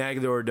 4,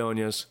 Maglio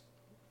Ordonez.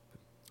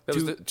 That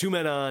was Two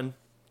men on,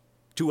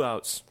 2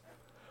 outs.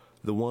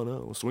 The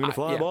 1-0. Swing a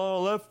fly yeah.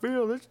 ball left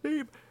field. It's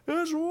deep.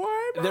 It's way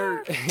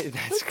back. that's The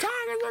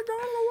Tigers are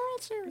going to the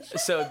World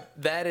Series. So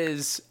that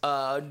is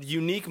a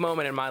unique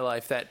moment in my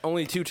life that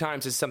only 2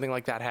 times has something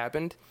like that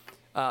happened.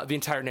 The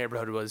entire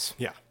neighborhood was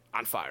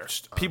on fire.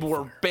 People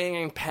were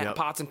banging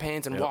pots and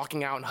pans and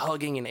walking out and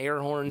hugging and air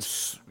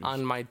horns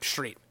on my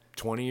street.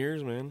 20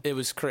 years, man. It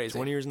was crazy.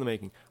 20 years in the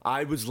making.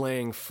 I was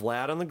laying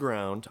flat on the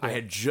ground. I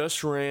had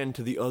just ran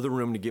to the other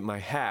room to get my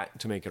hat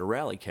to make it a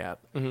rally cap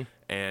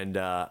and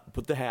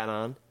put the hat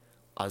on.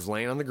 I was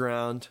laying on the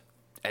ground.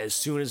 As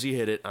soon as he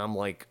hit it, I'm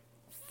like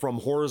from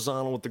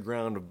horizontal with the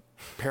ground to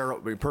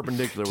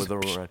perpendicular with the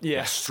ground.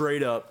 Yeah.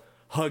 Straight up,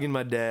 hugging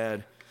my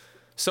dad.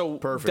 So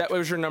Perfect. that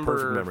was your number.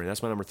 Perfect memory.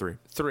 That's my number 3.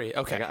 3.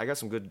 Okay. I got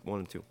some good 1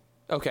 and 2.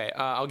 Okay.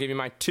 I'll give you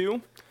my 2.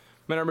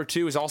 My number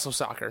 2 is also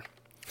soccer.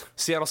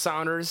 Seattle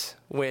Sounders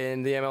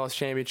win the MLS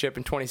championship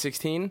in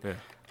 2016. Yeah.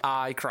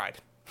 I cried.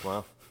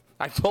 Wow.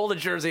 I pulled a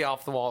jersey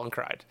off the wall and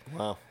cried.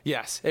 Wow.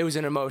 Yes, it was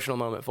an emotional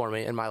moment for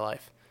me in my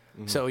life.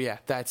 So yeah,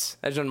 there's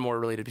nothing more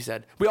really to be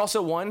said. We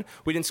also won.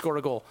 We didn't score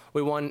a goal.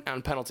 We won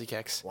on penalty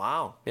kicks.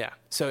 Wow. Yeah.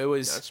 So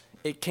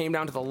it came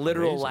down to the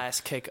literal amazing.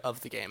 last kick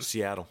of the game.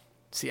 Seattle.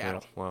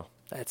 Seattle. Yeah. Wow.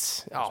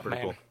 That's pretty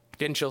man. cool.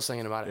 Getting chills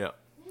singing about it. Yeah.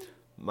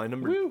 My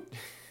number 2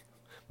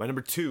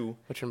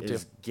 What's your number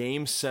is 2?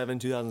 Game 7,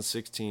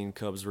 2016,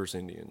 Cubs versus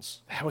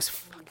Indians. I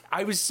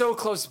was so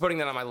close to putting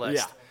that on my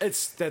list. Yeah,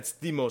 that's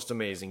the most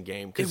amazing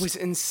game. It was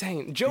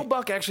insane. Joe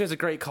Buck actually has a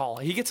great call.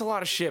 He gets a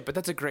lot of shit, but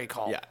that's a great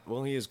call. Yeah,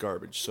 well, he is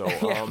garbage. So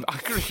Yeah, I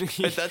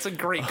agree. That's a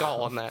great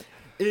call on that.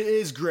 it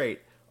is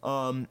great.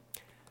 I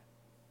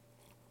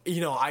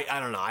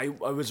don't know. I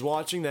was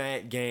watching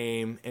that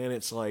game, and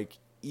it's like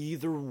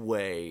either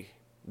way,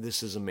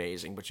 this is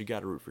amazing. But you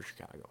got to root for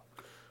Chicago.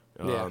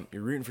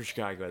 You're rooting for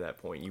Chicago at that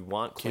point. You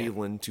want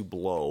Cleveland to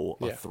blow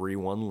a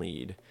 3-1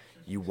 lead.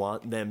 You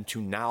want them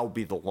to now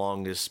be the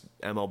longest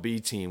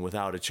MLB team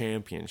without a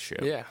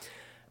championship. Yeah.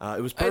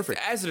 It was perfect.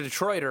 As a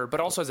Detroiter, but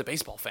also as a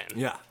baseball fan.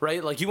 Yeah.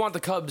 Right? Like, you want the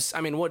Cubs. I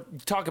mean,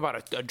 talk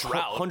about a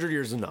drought. 100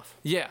 years is enough.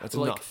 Yeah. That's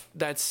like, enough.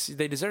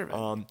 They deserve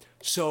it.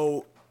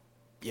 So,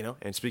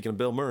 and speaking of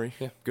Bill Murray,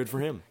 good for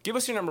him. Give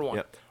us your number 1.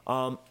 Yep.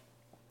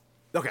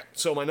 Okay,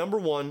 so my number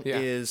 1 Yeah.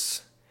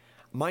 is,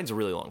 mine's a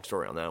really long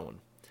story on that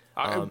one.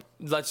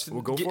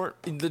 We'll go for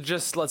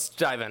it. Let's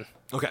dive in.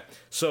 Okay,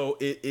 so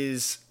it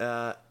is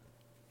my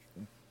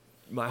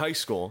high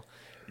school.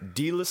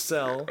 De La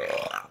Salle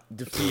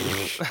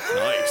defeated.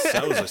 Nice.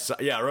 That was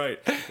right.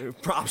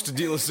 Props to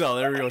De La Salle.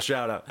 There we go.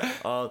 Shout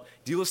out.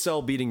 De La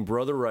Salle beating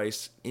Brother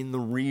Rice in the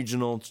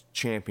regional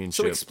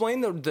championship. So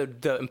explain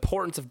the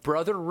importance of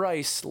Brother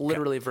Rice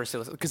literally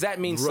versus, because that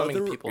means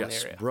something to people in the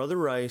area. Brother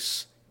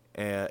Rice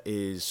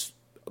is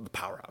the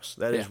powerhouse.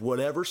 That is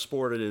whatever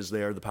sport it is.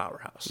 They are the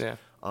powerhouse. Yeah.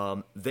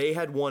 They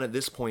had won at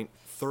this point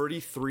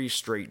 33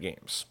 straight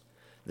games.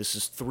 This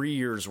is 3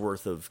 years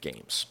worth of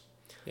games.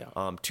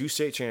 Yeah. 2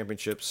 state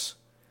championships,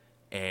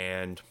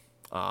 and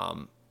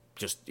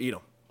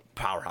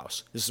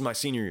powerhouse. This is my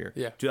senior year.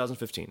 Yeah.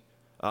 2015.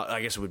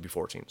 I guess it would be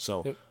 14.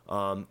 So,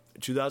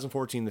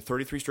 2014, the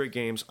 33 straight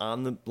games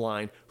on the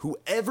line.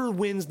 Whoever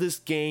wins this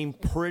game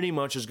pretty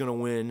much is going to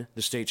win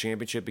the state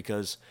championship,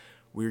 because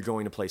we were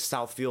going to play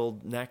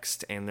Southfield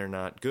next, and they're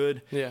not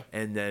good. Yeah.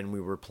 And then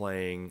we were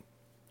playing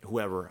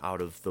whoever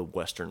out of the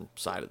western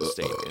side of the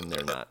state, and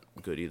they're not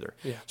good either.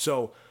 Yeah.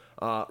 So,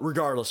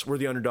 regardless, we're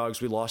the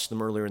underdogs. We lost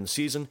them earlier in the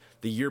season.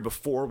 The year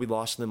before, we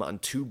lost them on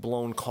 2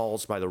 blown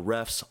calls by the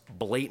refs.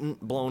 Blatant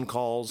blown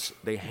calls.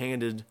 They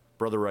handed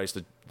Brother Rice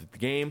the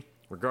game.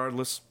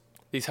 Regardless.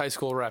 These high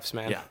school refs,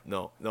 man. Yeah,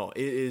 no.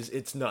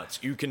 It's nuts.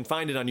 You can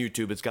find it on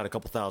YouTube. It's got a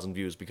couple thousand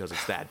views because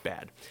it's that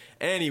bad.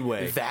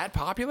 Anyway. That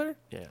popular?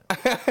 Yeah.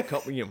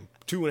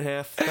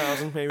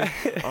 2,500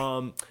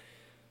 maybe.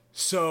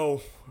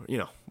 So,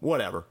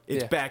 whatever.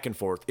 It's back and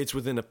forth. It's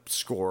within a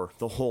score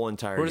the whole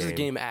entire game. Where's the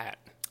game at?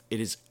 It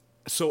is.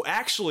 So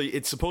actually,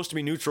 it's supposed to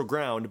be neutral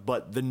ground,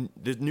 but the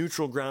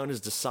neutral ground is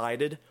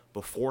decided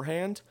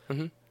beforehand,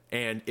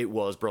 and it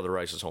was Brother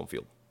Rice's home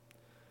field.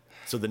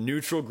 So the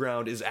neutral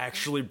ground is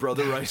actually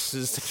Brother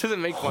Rice's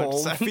Doesn't make much home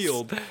sense.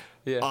 field.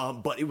 Yeah.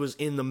 But it was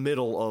in the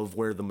middle of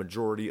where the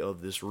majority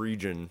of this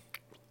region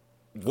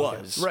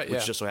was,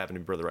 which just so happened to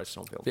be Brother Rice's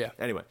home field. Yeah.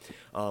 Anyway,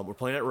 we're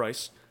playing at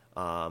Rice,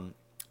 and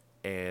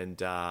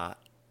we're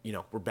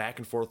back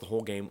and forth the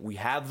whole game. We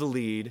have the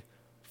lead.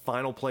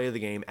 Final play of the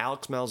game.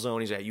 Alex Malzone,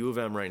 he's at U of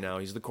M right now.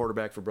 He's the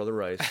quarterback for Brother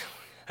Rice.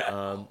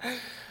 I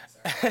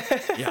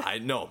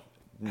know.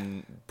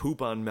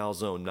 Poop on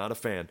Malzone. Not a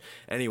fan.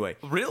 Anyway.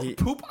 Really?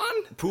 Poop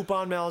on? Poop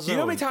on Malzone. Do you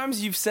know how many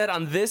times you've said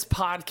on this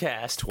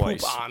podcast,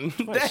 Twice. poop on?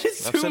 Twice. That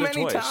is I've too said it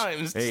many twice.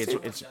 times. Hey,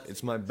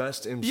 it's my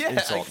best Yeah,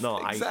 insult.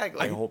 No, exactly.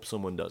 I hope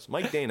someone does.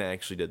 Mike Dana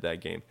actually did that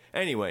game.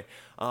 Anyway,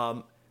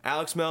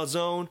 Alex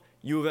Malzone,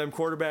 U of M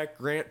quarterback,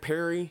 Grant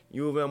Perry,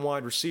 U of M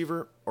wide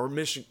receiver, or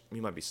Michigan. He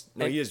might be.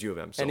 No, he is U of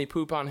M. So. Any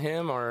poop on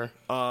him, or?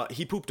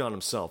 He pooped on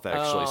himself,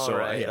 actually. Oh, so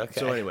right, yeah. okay.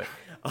 So anyway,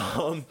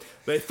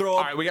 they throw.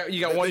 All right,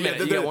 you got 1 minute.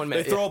 You got 1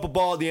 minute. They throw up a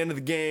ball at the end of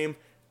the game.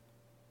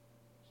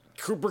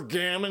 Cooper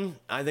Gammon,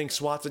 I think,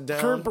 swats it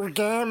down. Cooper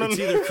Gammon. It's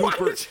either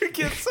Cooper. Why did you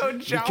get so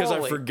jolly? Because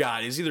I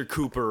forgot. It's either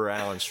Cooper or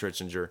Alan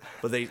Stritzinger.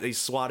 But they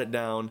swat it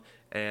down,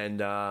 and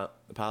the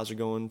Pals are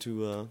going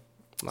to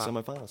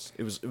semifinals.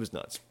 It was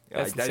nuts.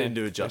 I didn't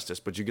do it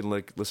justice, but you can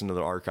listen to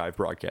the archive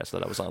broadcast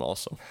that I was on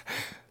also.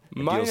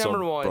 My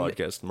number 1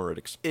 broadcast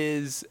Meridics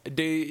is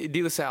De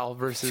La Salle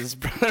versus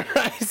Brother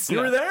Rice. You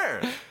were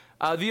there.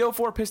 The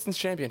 04 Pistons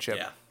championship.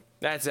 Yeah.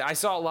 That's it. I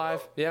saw it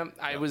live. Yeah.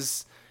 I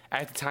was,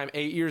 at the time,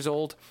 8 years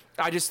old.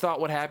 I just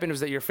thought what happened was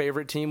that your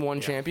favorite team won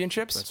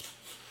championships.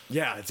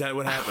 Yeah, is that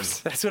what happened?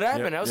 That's what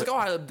happened. Yep, I was yep.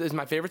 like, oh, this is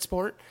my favorite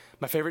sport,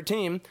 my favorite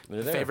team. They're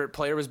The there. favorite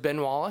player was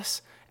Ben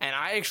Wallace, and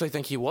I actually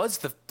think he was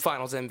the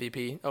Finals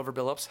MVP over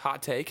Billups.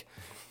 Hot take.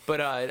 But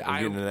We'll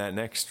get into that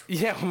next.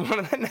 yeah, one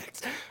of the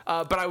next.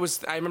 But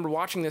I remember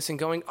watching this and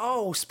going,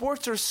 oh,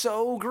 sports are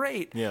so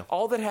great. Yeah.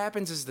 All that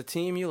happens is the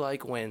team you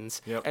like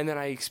wins. Yep. And then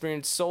I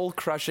experienced soul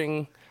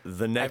crushing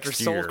The next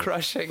after year. soul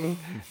crushing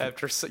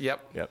yep.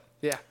 Yep.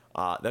 Yeah.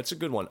 That's a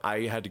good one.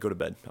 I had to go to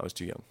bed. I was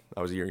too young.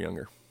 I was a year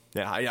younger.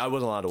 Yeah, I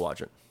wasn't allowed to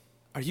watch it.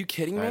 Are you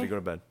kidding me? I had to go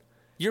to bed.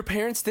 Your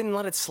parents didn't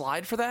let it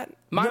slide for that?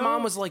 My No.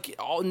 mom was like,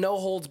 oh, no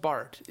holds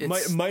barred.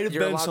 Might have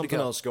you're been allowed to something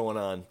go. else going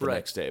on the Right.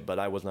 next day, but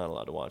I was not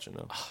allowed to watch it.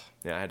 No.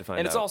 Yeah, I had to find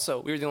And out. it's also,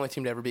 we were the only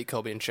team to ever beat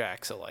Kobe and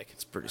Shaq, so like,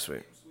 It's pretty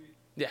sweet.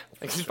 yeah.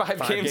 Like,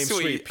 five game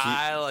sweep.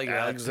 I like that.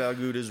 Alex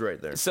Zalgood is right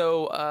there.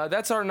 So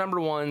that's our number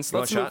ones. You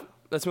want a shot?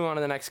 Let's move on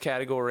to the next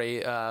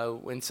category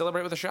and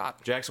celebrate with a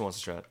shot. Jackson wants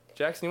a shot.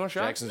 Jackson, you want a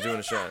shot? Jackson's doing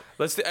a shot.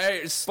 Let's do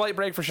a slight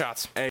break for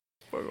shots. Hey.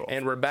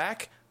 And we're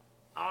back.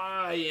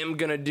 I am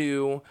going to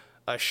do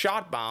a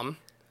shot bomb.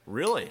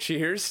 Really?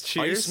 Cheers.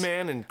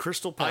 Iceman and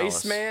Crystal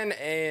Palace. Iceman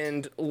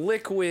and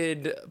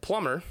Liquid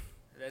Plumber.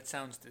 That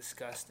sounds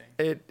disgusting.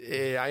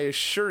 I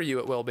assure you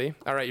it will be.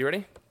 All right, you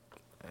ready?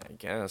 I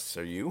guess.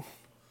 Are you?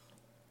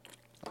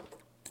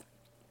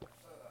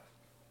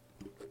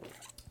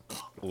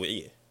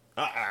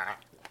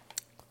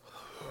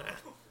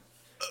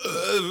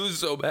 It was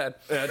so bad.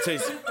 Yeah, it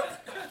tastes.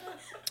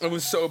 It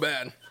was so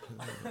bad.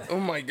 Oh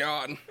my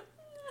god.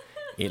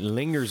 It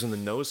lingers in the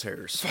nose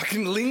hairs.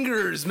 Fucking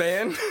lingers,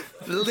 man.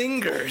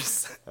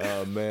 Lingers.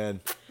 Oh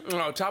man.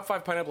 Oh, top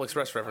 5 Pineapple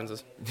Express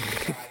references.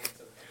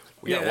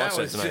 We gotta watch that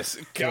that was tonight. just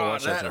We gotta God.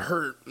 watch That tonight.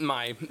 hurt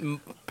my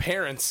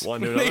parents.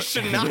 Wanna do They another?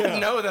 should not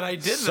know that I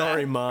did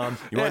Sorry, Mom.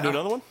 You want to Yeah. do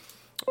another one?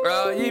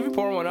 that. Yeah, you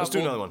pour one up. Let's do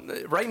another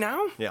one. Right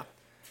now? Yeah.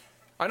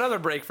 Another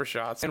break for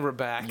shots, and we're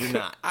back. You're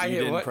not. You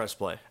didn't press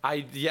play.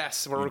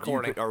 Yes, we're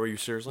recording. Are you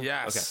seriously?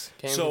 Yes.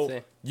 Okay. Came So to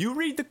see. you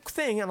read the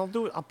thing, and I'll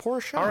do it. I'll pour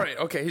a shot. All right.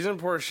 Okay. He's gonna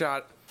pour a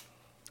shot.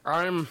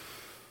 I'm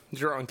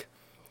drunk.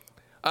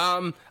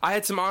 I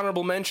had some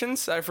honorable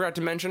mentions. I forgot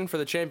to mention for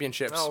the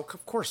championships. Oh,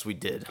 of course we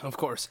did. Of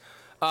course.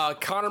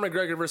 Conor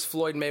McGregor versus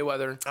Floyd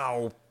Mayweather.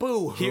 Oh,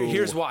 boo.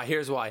 Here's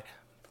why.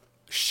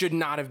 Should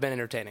not have been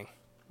entertaining.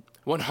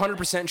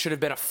 100% should have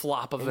been a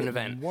flop of an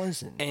event.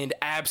 wasn't. And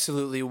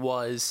absolutely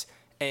was.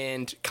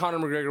 And Conor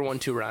McGregor won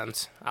 2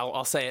 rounds.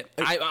 I'll say it.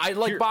 I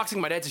like boxing.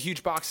 My dad's a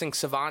huge boxing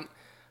savant.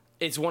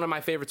 It's one of my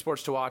favorite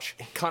sports to watch.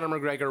 Conor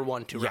McGregor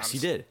won 2 rounds. Yes, he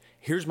did.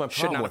 Here's my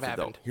problem not with have it,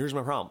 though. happened. Here's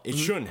my problem. It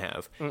shouldn't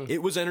have.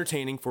 It was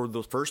entertaining for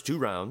the first 2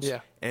 rounds.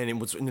 Yeah. And it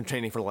was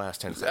entertaining for the last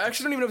 10 I seconds.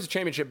 actually don't even know if it was a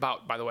championship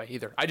bout, by the way,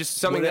 either. I just,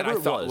 something Whatever that I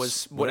it thought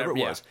was whatever it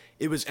yeah. was.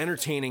 It was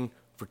entertaining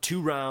for 2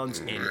 rounds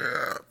and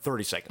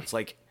 30 seconds.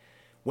 Like,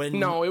 when...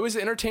 No, it was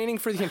entertaining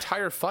for the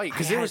entire fight.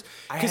 Because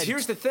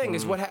here's the thing,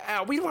 is what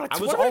we want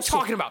to. What are we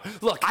talking about?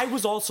 Look, I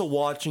was also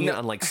watching it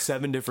on like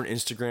 7 different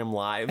Instagram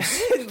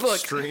lives. look,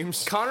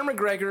 streams. Conor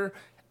McGregor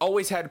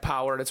always had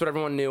power. That's what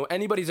everyone knew.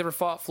 Anybody who's ever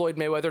fought Floyd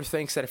Mayweather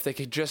thinks that if they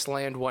could just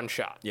land one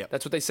shot, Yep.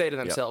 that's what they say to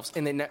themselves.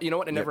 And they, you know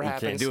what? It never you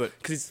happens. can't do it.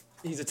 Because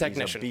he's a He's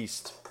technician. a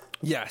beast.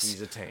 Yes,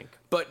 He's a tank.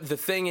 But the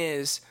thing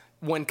is,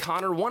 when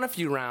Conor won a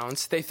few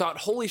rounds, they thought,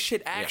 "Holy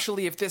shit!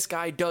 Actually, if this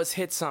guy does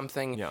hit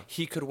something, Yeah.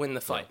 he could win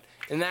the fight."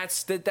 And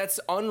that's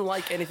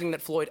unlike anything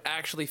that Floyd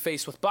actually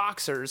faced with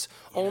boxers,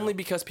 only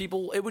because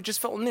it just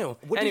felt new.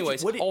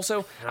 Anyways, we don't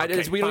also,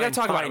 Okay, we don't got to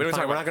talk about it. fine, We don't fine.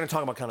 talk We're about not going to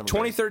talk about Conor McGregor.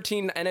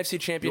 2013 NFC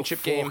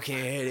Championship game. Fucking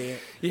idiot.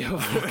 Yeah,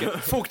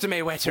 fuck the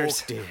Mayweathers.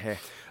 Fuck the-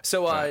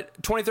 So,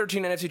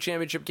 2013 NFC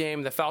Championship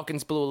game, the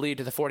Falcons blew a lead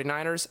to the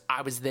 49ers.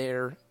 I was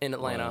there in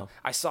Atlanta. Wow.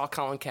 I saw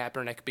Colin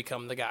Kaepernick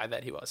become the guy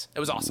that he was. It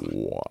was awesome.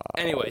 Wow.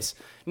 Anyways,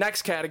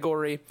 next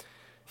category.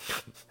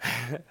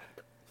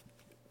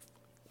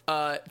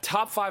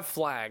 Top 5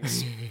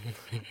 flags.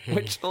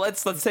 Which,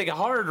 let's take a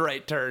hard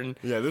right turn.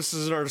 Yeah, this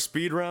is our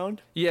speed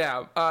round.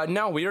 Yeah.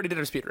 No, we already did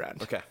our speed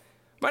round. Okay.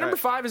 My number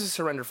All right. 5 is a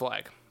surrender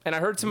flag. And I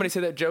heard somebody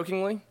say that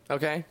jokingly,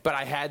 okay? But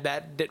I had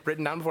that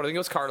written down before. I think it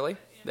was Carly.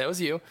 That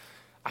was you.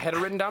 I had it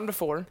written down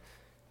before.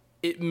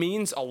 It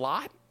means a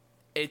lot.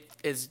 It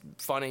is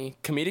funny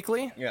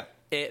comedically. Yeah.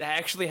 It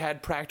actually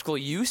had practical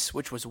use,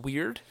 which was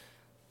weird.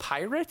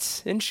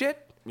 Pirates and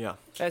shit. Yeah.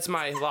 That's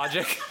my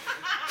logic.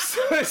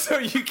 so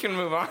you can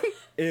move on.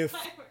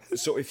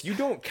 If you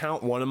don't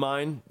count one of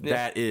mine,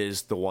 that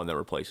is the one that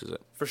replaces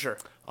it. For sure.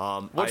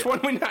 Which one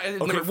we not? Okay,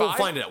 Number we'll 5?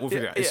 find it out. We'll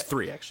figure it out. It's Yeah.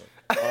 3 actually.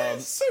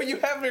 So you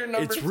have your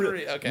number It's 3.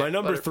 really Okay. my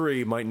number Letter-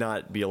 3 might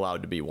not be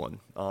allowed to be one.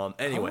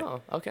 Anyway.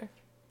 Oh, okay.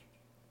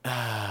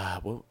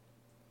 Well,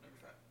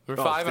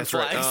 Number 5 on that's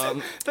right.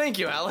 flags. Thank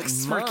you,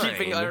 Alex, for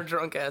keeping mine- our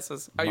drunk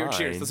asses. Oh, your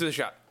cheers. mine- Let's do the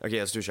shot. okay,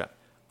 let's do a shot.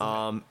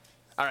 All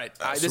right.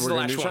 so This is we're the gonna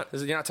last do a one.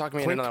 shot? You're not talking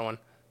me Clink? into another one.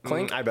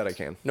 Clink? I bet I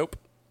can. Nope.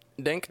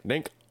 Dink.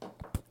 Dink.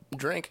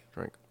 Drink.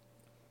 Drink.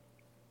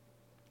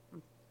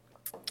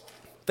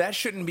 That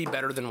shouldn't be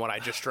better than what I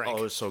just drank. Oh,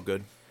 it was so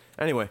good.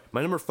 Anyway,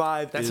 my number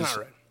 5 That's is not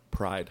right.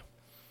 Pride.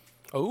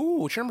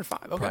 Oh, it's your number 5.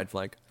 Okay. Pride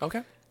flag.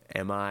 Okay.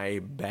 Am I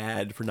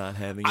bad for not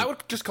having it? I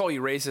would just call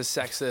you racist,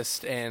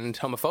 sexist, and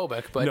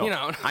homophobic, but No, you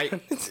know.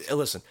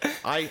 listen,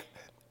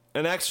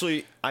 and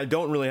actually, I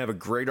don't really have a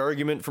great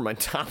argument for my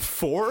top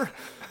 4.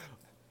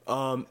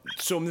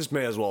 So this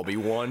may as well be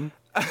one.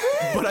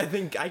 But I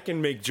think I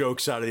can make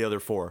jokes out of the other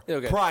 4.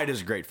 Okay. Pride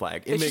is a great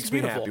flag. It It's makes just me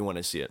beautiful. happy when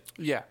I see it.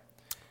 Yeah.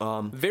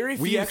 Very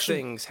we few actually-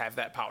 things have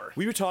that power.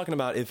 We were talking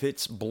about if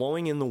it's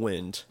blowing in the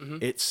wind,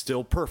 it's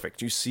still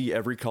perfect. You see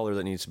every color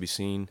that needs to be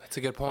seen. That's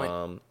a good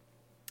point.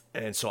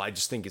 And so I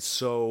just think it's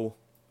so,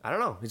 I don't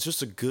know, it's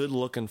just a good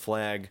looking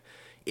flag.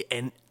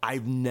 And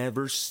I've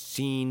never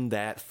seen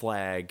that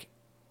flag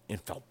and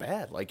felt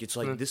bad. Like, it's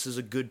like, this is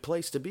a good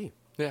place to be.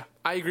 Yeah,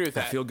 I agree with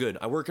I that. feel good.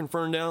 I work in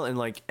Ferndale, and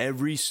like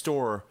every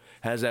store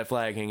has that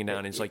flag hanging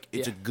down. It's like,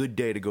 it's a good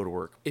day to go to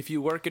work. If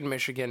you work in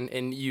Michigan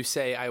and you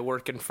say, I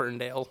work in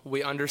Ferndale,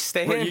 we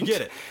understand. Right, you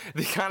get it.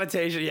 The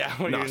connotation, yeah.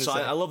 What No, you're so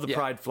gonna say. I love the Yeah.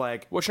 pride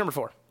flag. What's number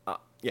 4?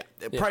 Yeah,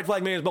 pride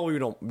flag may as well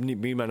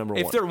be my number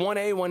 1. If they're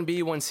 1A,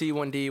 1B, 1C,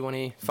 1D,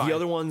 1E, fine. The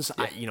other ones,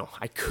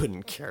 I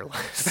couldn't care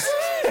less.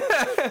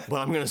 But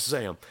I'm going to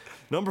say them.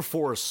 Number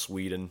 4 is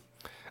Sweden.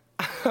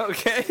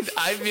 Okay,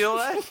 I feel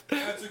that.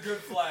 That's a good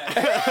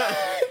flag.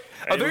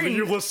 When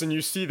you listen,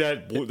 you see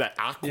that blue, that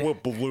aqua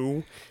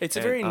blue. It's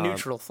a very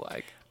neutral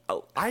flag.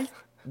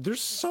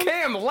 There's some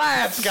Cam,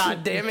 laugh,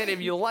 God damn it!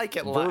 If you like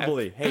it, laugh.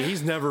 verbally. Hey,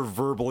 he's never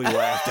verbally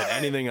laughed at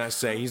anything I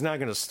say. He's not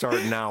going to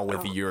start now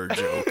with your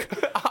joke.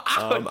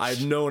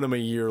 I've known him a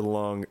year and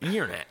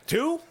a half.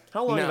 2?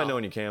 How long have I No.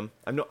 known you, Cam?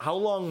 How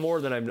long more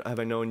than have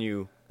I known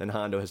you than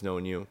Hondo has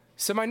known you?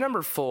 So my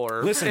number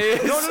 4. Listen,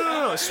 is,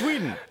 no,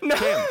 Sweden. No.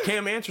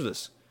 Cam, answer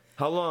this.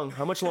 How long?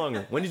 How much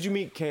longer? When did you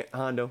meet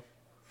Hondo?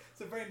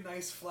 It's a very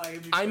nice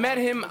flag. I met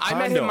him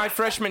Hondo. my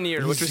freshman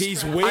year, which was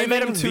He's I waving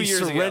met him 2 the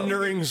years ago.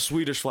 surrendering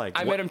Swedish flag.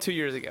 I met him 2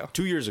 years ago.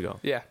 2 years ago.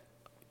 Yeah.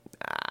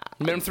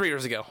 Met him 3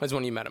 years ago. Is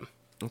when you met him.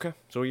 Okay,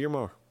 so a year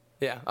more.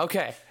 Yeah.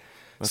 Okay.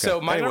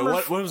 So my Anyway, number.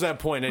 what was that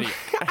point? Anyway,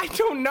 I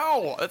don't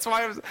know. That's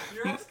why I was.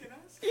 You're asking us?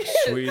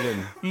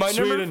 Sweden. My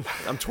number- Sweden.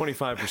 I'm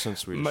 25%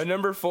 Swedish. My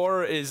number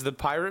 4 is the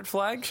pirate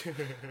flag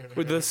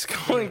with the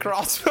skull and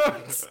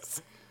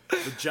crossbones.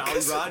 The Jolly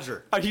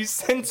Roger. Are you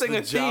sensing a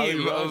the Jolly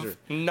theme Roger. of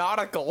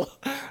nautical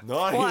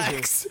Not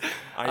flags?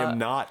 I am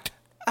not.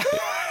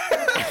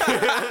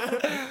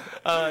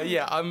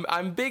 Yeah,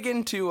 I'm big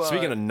into.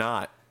 Speaking of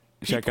not,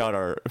 check out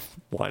our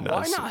Why Not.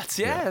 why not?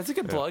 Yeah, that's a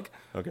good plug.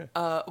 Okay.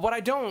 What I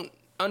don't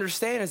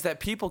understand is that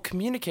people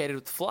communicated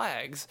with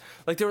flags.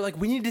 Like they were like,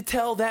 we need to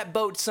tell that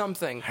boat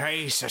something.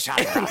 Hey,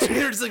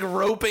 They're just like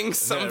roping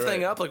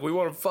something right. up. Like we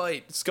want to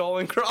fight. Skull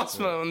and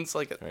crossbones.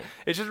 Like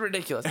it's just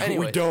ridiculous.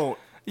 Anyway, we don't.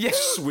 Yeah.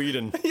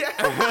 Sweden.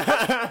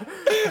 Yeah.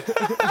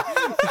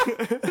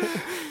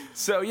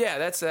 So yeah,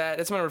 that's that.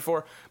 That's my number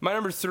 4. My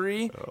number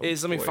 3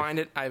 is, let me boy. find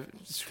it. I've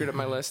screwed up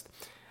my list.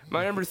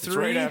 My number 3 It's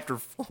right after.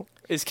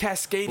 is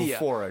Cascadia.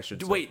 Before, I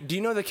should say. Wait, do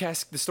you know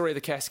the story of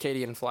the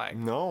Cascadian flag?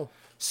 No.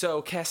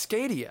 So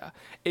Cascadia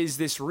is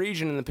this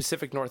region in the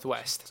Pacific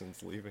Northwest.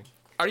 Since leaving.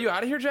 Are you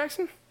out of here,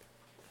 Jackson?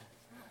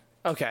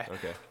 Okay.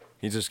 Okay.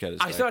 He just got his.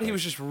 I thought he backpack.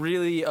 was just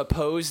really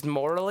opposed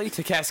morally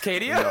to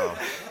Cascadia. No.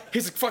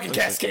 He's like, fucking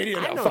Cascadia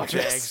now. I know Fuck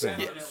this. Jackson.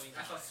 Yeah.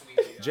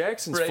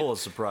 Jackson's Right. full of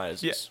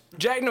surprises. Yeah.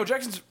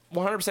 Jackson's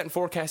 100%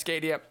 for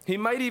Cascadia. He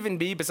might even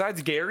be,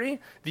 besides Gary,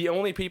 the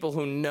only people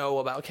who know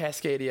about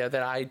Cascadia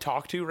that I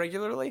talk to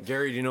regularly.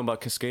 Gary, do you know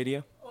about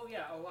Cascadia? Oh,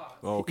 yeah, a lot.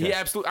 Oh, okay. He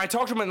absolutely. I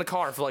talked to him in the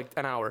car for like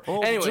an hour.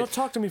 Oh, anyway, so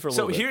talk to me for a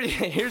little bit. So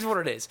here's what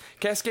it is.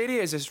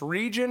 Cascadia is this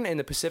region in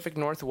the Pacific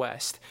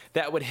Northwest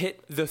that would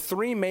hit the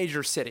 3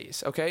 major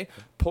cities. Okay,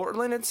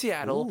 Portland and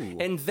Seattle, Ooh.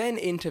 and then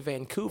into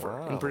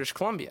Vancouver in British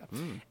Columbia,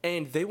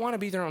 and they want to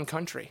be their own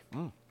country.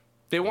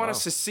 They want to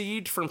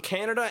secede from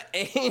Canada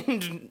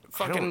and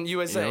fucking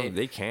USA.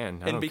 They can.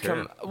 I and don't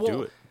become- care. well,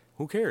 do it.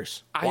 Who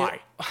cares? I- Why?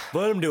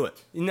 Let them do it.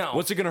 No.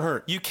 What's it gonna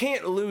hurt? You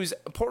can't lose.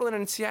 Portland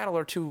and Seattle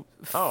are 2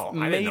 Oh, I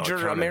didn't know it major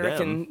counted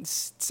American them.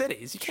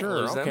 cities. You can't Sure.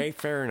 lose them. Okay.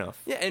 Fair enough.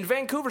 Yeah, and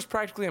Vancouver's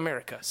practically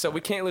America, so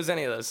we can't lose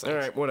any of those things. All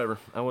right. Whatever.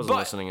 I wasn't But-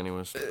 listening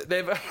anyways. They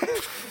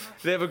have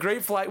they have a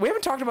great flag. We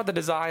haven't talked about the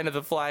design of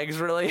the flags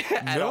really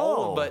at No.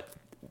 all, but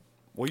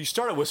Well, you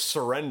started with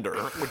surrender,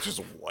 which is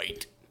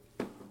white.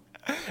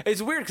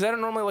 it's weird because I don't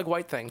normally like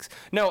white things.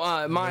 No,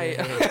 my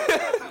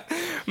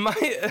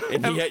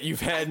And yet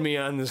you've had me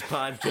on this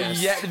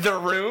podcast. yeah, the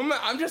room.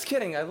 I'm just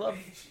kidding. I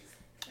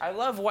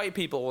love white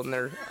people when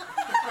they're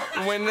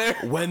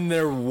When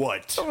they're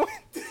what? All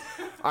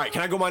right.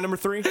 Can I go my number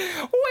 3?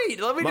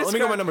 Wait, let me Let me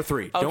go my number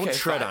 3. Don't Okay,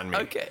 tread fine. on me.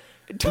 Okay.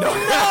 No, Fuck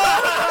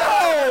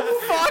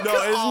no,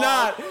 it's off.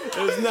 not.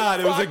 It's not.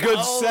 It was a Fuck good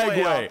all the way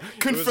segue. up. It was a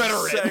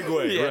Confederate.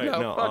 segue. Yeah, right.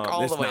 no, No, fuck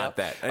all it's the way not up.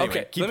 that. Anyway,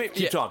 Okay, keep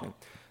yeah. talking.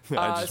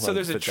 I just So wanted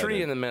there's to a fit that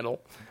tree in the middle,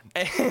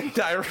 and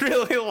I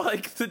really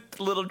like the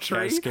little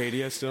tree.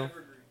 Cascadia still?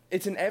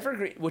 It's an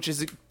evergreen, which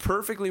is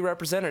perfectly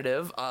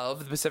representative of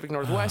the Pacific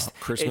Northwest.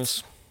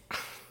 Christmas.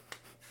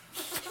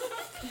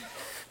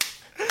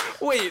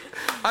 Wait,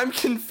 I'm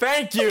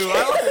Thank you.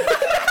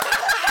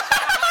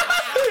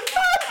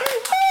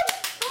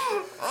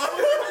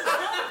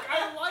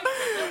 I like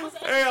it. That was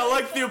Hey, I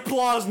like like the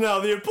applause now.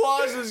 The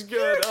applause is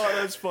good. Oh,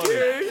 that's funny.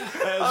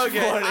 That's Okay,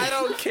 funny. I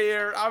don't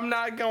care. I'm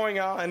not going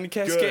on.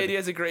 Cascadia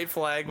is a great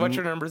flag. What's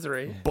your number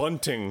 3?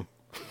 Bunting.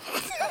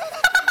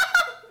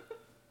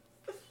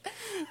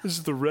 This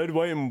is the red,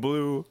 white, and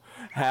blue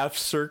half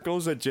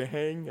circles that you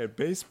hang at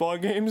baseball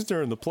games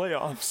during the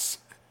playoffs.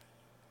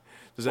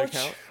 Does that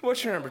count?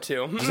 What's your number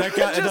 2? Does that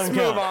count? It Just doesn't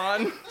move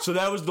count. on. So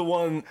that was the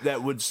one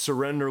that would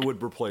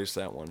replace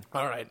that one.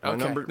 All right. My Okay.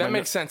 number- That my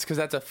makes sense because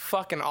that's a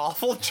fucking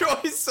awful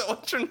choice. So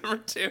what's your number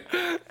 2?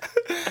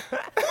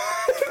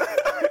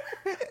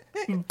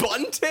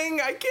 Bunting?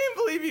 I can't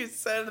believe you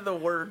said the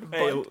word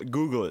Hey, bunt.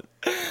 Google it.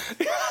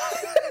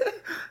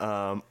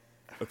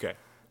 Okay.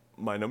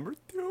 My number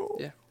 2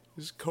 Yeah.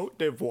 is Cote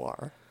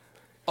d'Ivoire.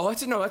 Oh,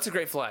 that's a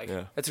great flag.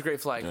 Yeah. That's a great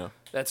flag. Yeah.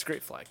 That's a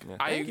great flag.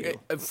 Thank you.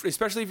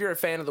 Especially if you're a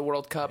fan of the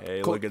World Cup.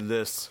 Hey, Cote- look at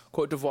this.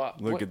 Cote d'Ivoire.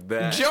 Look What? at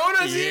that.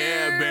 Jonah's Yeah,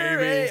 here!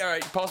 baby. Hey, all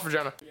right, pause for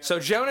Jonah. So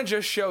Jonah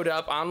just showed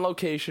up on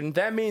location.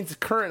 That means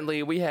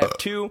currently we have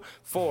 2,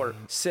 4,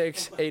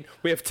 6, 8.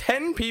 We have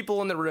 10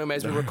 people in the room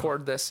as we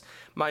record this.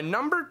 My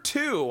number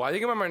 2. I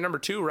think I'm on my number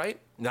 2, right?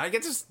 Now I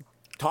get to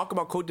talk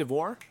about Cote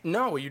d'Ivoire?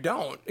 No, you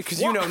don't,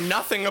 because you know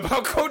nothing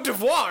about Cote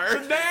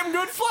d'Ivoire. Damn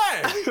good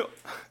flag.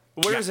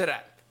 Where is it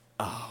at?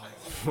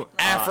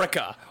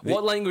 Africa.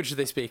 What language do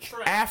they speak?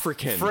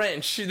 African.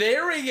 French.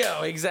 There we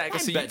go. Exactly.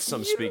 I So bet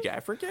some speak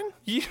African.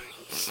 You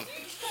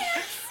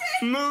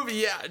move,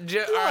 yeah.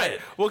 All right,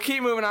 we'll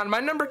keep moving on.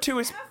 My number 2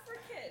 is.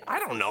 I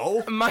don't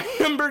know. My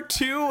number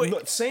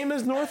 2. Same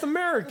as North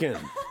American.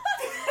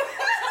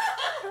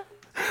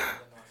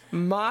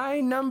 My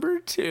number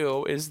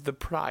 2 is the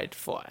pride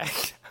flag.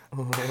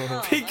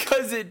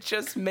 Because it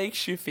just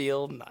makes you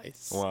feel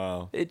nice.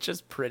 Wow. It's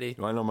just pretty.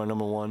 Do I know my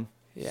number 1?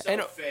 Yeah. So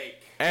And- fake.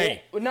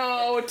 Hey.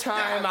 no,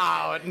 time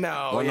out.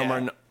 No. One yeah.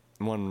 number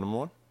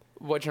 1?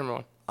 What's your number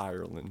 1?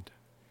 Ireland.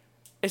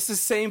 It's the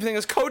same thing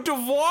as Cote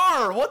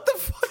d'Ivoire. What the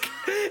fuck?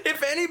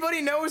 If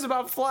anybody knows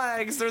about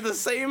flags, they're the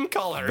same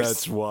colors.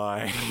 That's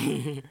why.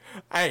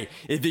 Hey,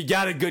 if you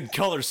got a good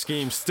color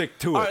scheme, stick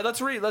to it. All right,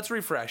 let's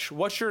refresh.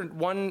 What's your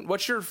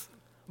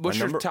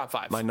top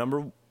 5? My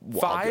number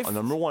 5?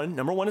 Number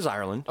one is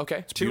Ireland. Okay.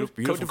 It's 2,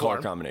 beautiful Cote color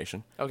d'Ivoire.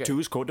 combination. Okay. 2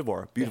 is Cote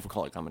d'Ivoire. Beautiful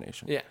color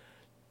combination. Yeah.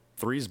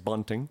 3 is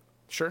bunting.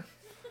 Sure.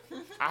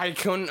 I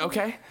couldn't.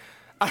 Okay.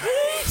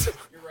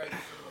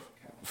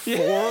 You're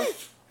right.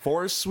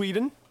 4 is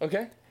Sweden.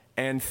 Okay.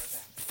 And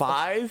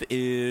 5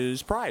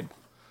 is pride.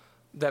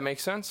 That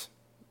makes sense.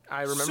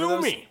 I remember Sue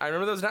those. me. I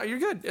remember those now. You're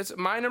good. It's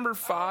my number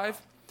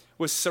 5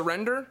 was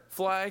surrender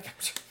flag.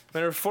 My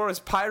number 4 is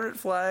pirate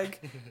flag.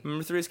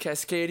 Number 3 is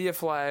Cascadia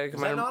flag.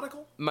 Is that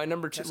nautical? My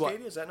number 2. What?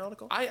 Cascadia, is that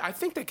nautical? I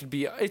think that could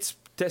be.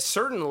 That's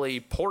certainly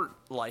port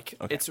like.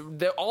 Okay.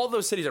 All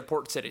those cities are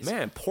port cities.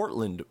 Man,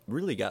 Portland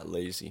really got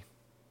lazy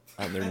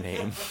on their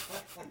name.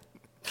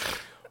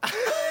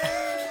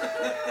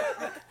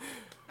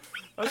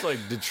 That's like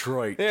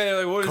Detroit. Yeah,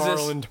 like what is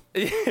Carland.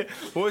 this?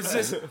 What's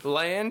this?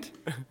 Land?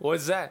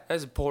 What's that?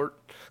 That's a port.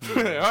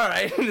 All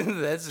right,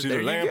 that's To there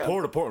the you land go.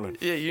 port of Portland.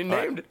 Yeah, you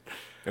named it.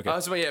 Okay.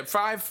 So yeah,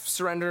 5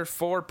 surrender,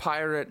 4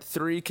 pirate,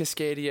 3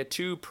 Cascadia,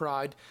 2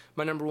 pride.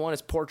 My number 1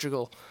 is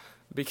Portugal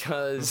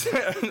because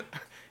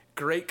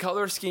great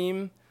color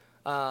scheme.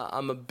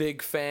 I'm a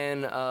big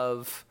fan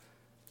of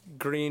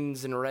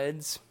greens and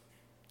reds.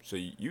 So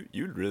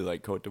you'd really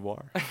like Cote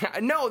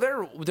d'Ivoire. No,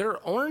 they're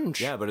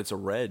orange. Yeah, but it's a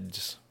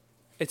reds.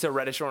 It's a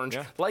reddish orange,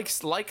 Yeah. like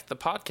the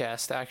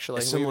podcast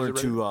actually. Similar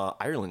We- to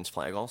Ireland's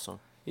flag also.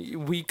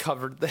 We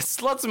covered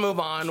this. Let's move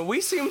on. We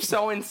seem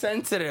so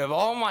insensitive.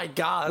 Oh my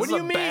god, What this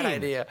do is you a bad mean?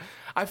 idea.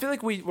 I feel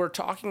like we're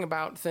talking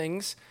about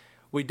things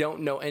we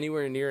don't know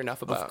anywhere near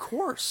enough about. Of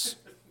course.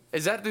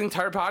 Is that the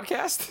entire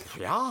podcast?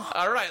 Yeah.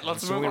 All right,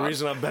 let's That's the move only on.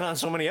 reason I've been on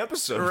so many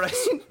episodes.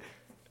 Right.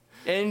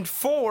 And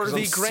for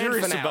the grand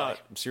finale.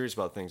 I'm serious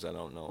about things I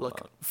don't know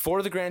Look, about.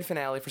 for the grand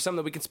finale, for something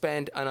that we can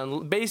spend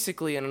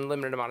basically an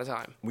unlimited amount of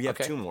time. We have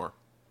Okay? 2 more.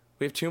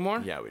 We have 2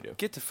 more? Yeah, we do.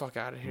 Get the fuck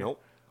out of here. Nope.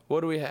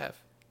 What do we have?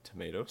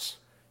 Tomatoes.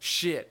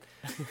 Shit.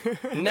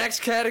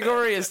 Next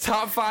category is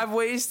top 5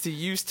 ways to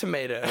use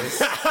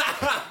tomatoes.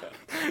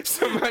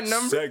 So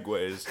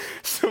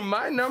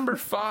my number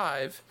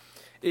 5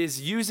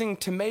 is using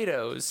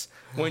tomatoes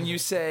when you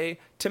say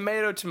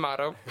tomato.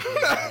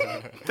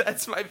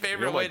 That's my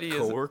favorite way to use it.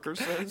 coworker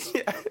says?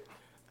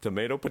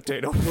 Tomato,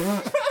 potato.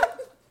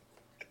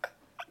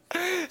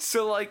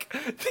 So like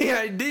the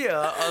idea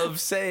of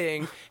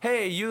saying,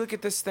 hey, you look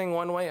at this thing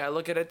one way, I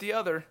look at it the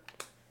other.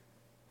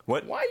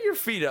 What? Why are your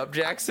feet up,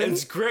 Jackson?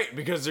 It's great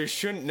because there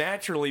shouldn't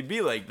naturally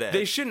be like that.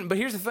 They shouldn't, but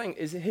here's the thing,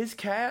 is it his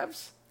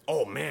calves?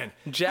 Oh, man.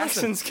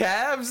 Jackson's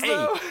calves, Hey,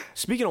 though?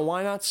 speaking of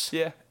why nots,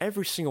 Yeah.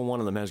 every single one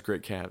of them has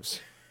great calves.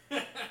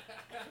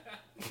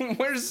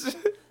 Where's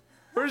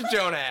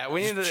Jonah at?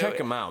 We need to Check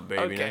him out,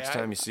 baby. Okay, Next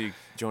time you see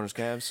Jonah's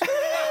calves.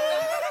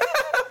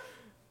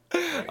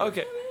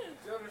 Okay.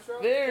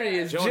 There he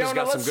is. Jonah's Jonah,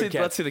 got some let's good see,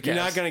 calves. let's see the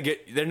calves.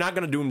 They're not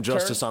gonna do him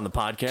justice on the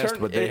podcast,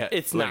 but they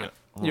it's not.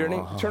 You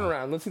ready? Turn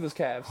around. Let's see those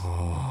calves.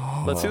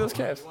 Let's see those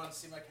calves. You want to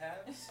see my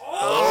calves?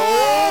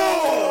 Oh!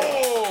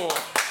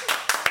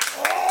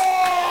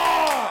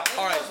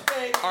 All right.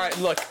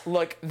 right,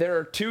 look. There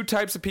are two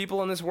types of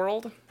people in this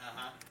world.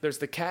 There's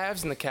the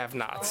Cavs and the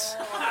Cav-nots.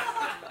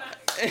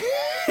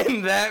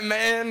 And that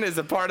man is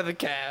a part of the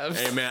Cavs.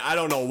 Hey, man, I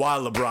don't know why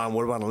LeBron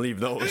would want to leave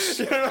those.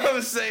 You know what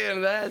I'm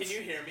saying? Can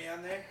you hear me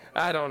on there?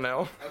 I don't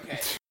know. Okay.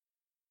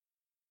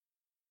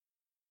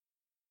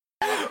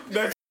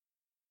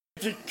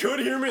 If you could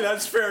hear me,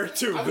 that's fair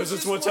too, because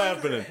it's what's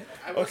happening.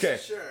 Okay,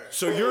 sure.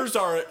 so yours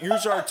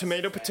are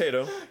tomato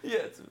potato.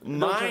 Yeah.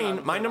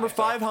 My number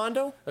 5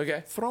 Hondo.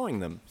 Okay. Throwing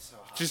them.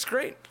 Just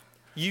great.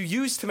 You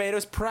use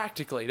tomatoes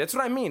practically. That's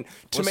what I mean.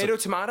 Tomato.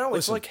 It's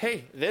listen. like,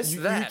 hey, this,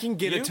 You that. can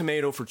get a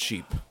tomato for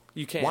cheap.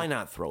 You can. Why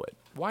not throw it?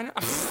 Why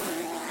not?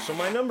 So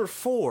my number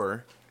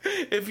 4.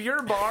 If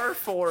your bar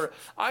for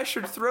I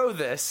should throw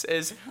this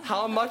is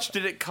how much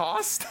did it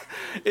cost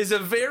is a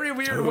very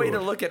weird way to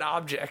look at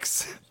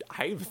objects.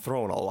 I've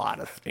thrown a lot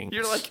of things.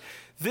 You're like,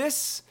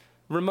 this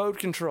remote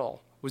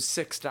control was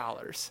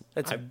 $6.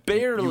 That's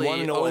barely You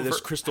want to know why over.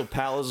 this Crystal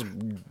Palace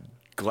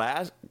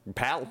glass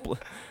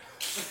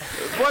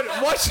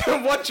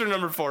What's your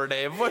number 4,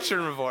 Dave? What's your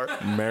number 4?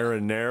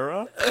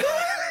 marinara?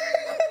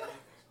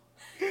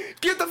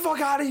 Get the fuck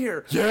out of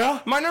here. Yeah.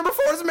 My number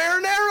 4 is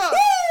marinara.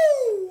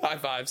 Woo! High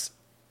fives.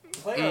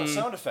 Play a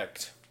sound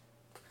effect.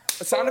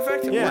 A sound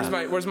effect? Yeah.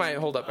 Where's my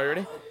hold up? Are you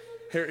ready?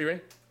 Here, you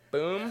ready?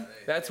 Boom.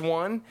 That's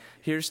 1.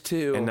 Here's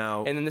 2. And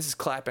now- And then this is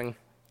clapping.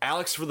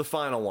 Alex for the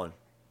final one.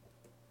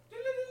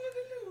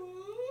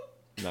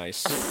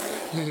 Nice.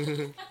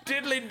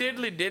 Diddly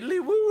diddly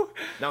diddly woo.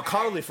 Now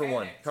Carly for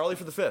 1. Carly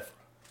for the 5th.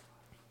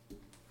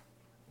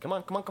 Come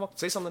on.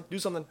 Say something. Do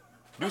something.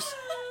 All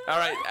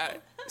right.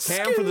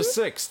 Cam for the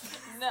 6th.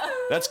 No.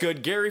 That's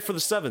good. Gary for the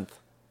 7th.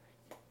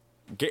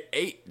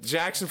 8.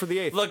 Jackson for the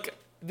 8th. Look,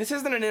 this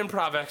isn't an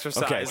improv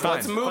exercise. Okay, fine,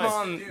 Let's move fine.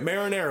 on.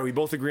 Marinara. We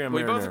both agree on marinara.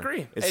 We both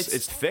agree.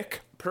 It's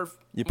thick.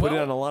 You put well,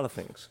 it on a lot of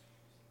things.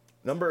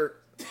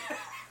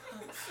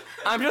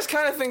 I'm just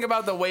kind of thinking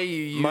about the way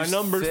you use My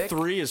number thick.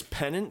 3 is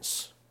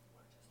penance.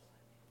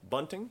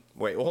 Bunting?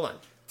 Wait, hold on.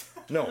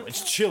 No,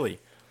 it's chili.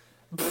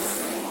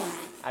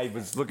 I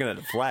was looking at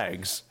the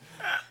flags.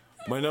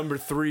 My number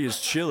 3 is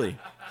chili.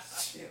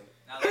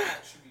 Now that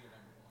should be your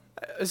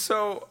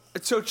number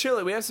 1. So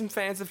chili. We have some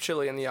fans of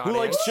chili in the Who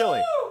audience. likes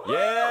chili?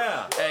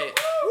 Yeah.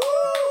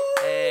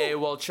 Hey,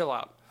 well, chill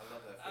out.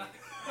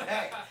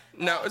 Hey.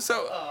 No,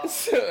 so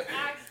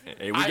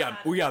Hey,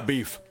 we got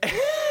beef.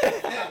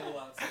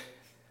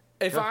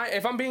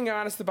 if I'm being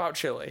honest about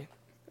chili,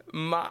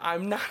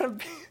 I'm not a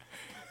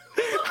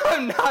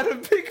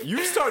big.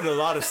 You've started a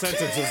lot of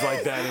sentences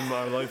like that in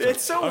my life.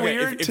 It's so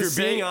weird if to you're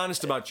say- being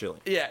honest about chili.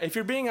 Yeah, if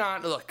you're being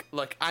on, look.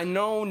 I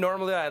know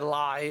normally I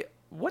lie.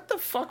 What the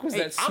fuck was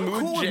that I'm smooth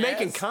cool jazz? with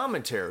making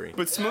commentary.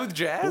 But smooth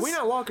jazz? But we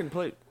not walking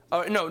plate.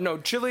 No,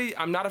 chili.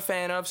 I'm not a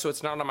fan of, so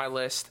it's not on my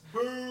list.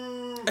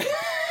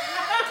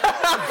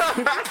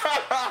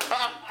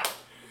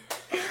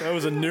 That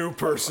was a new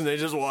person. They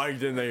just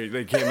walked in. They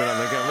came in on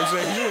the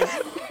conversation.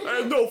 I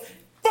had no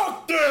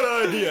fuck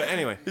that idea.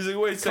 Anyway, He's like,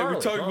 wait a second,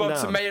 we're Carly, talking calm about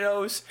down.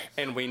 tomatoes,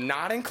 and we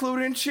not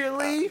including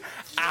chili?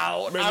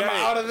 I'm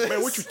out of this.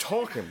 Man, what you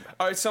talking about?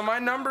 All right, so my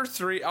number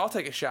 3, I'll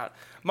take a shot.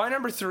 My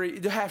number 3,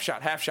 the half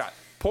shot.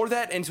 Pour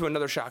that into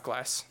another shot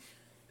glass.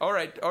 All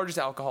right, or just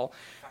alcohol.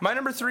 My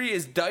number 3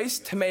 is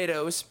diced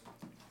tomatoes.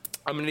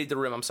 I'm going to need the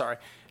rim, I'm sorry.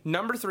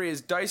 Number 3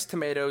 is diced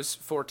tomatoes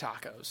for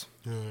tacos.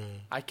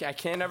 I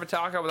can't have a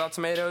taco without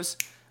tomatoes.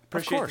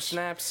 Appreciate the course.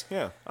 snaps.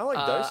 Yeah, I like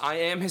diced. I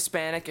am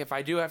Hispanic. If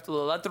I do have to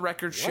let the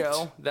record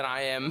show that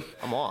I am.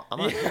 I'm on.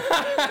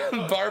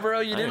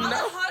 Barbara, you didn't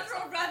know?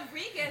 Alejandro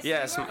Rodriguez.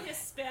 Yes. You are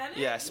Hispanic?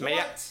 Yes.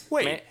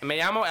 Wait. Me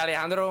llamo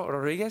Alejandro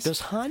Rodriguez. Does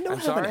Hondo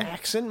have sorry? an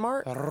accent,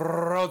 Mark?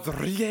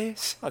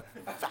 Rodriguez. I'm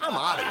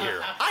out of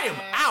here. I am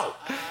out.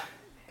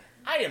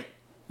 I am.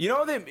 You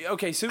know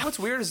okay, so what's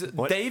weird is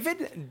What?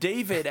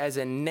 David as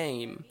a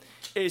name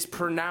is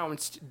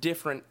pronounced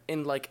different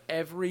in like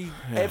every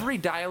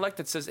dialect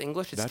that says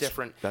English. It's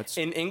different.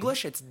 In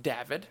English, it's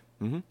David,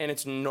 and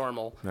it's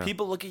normal.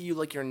 People look at you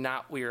like you're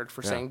not weird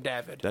for saying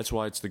David. That's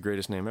why it's the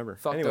greatest name ever.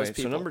 Fuck anyway, those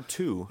people. so number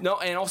 2. No,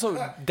 and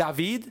also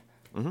David.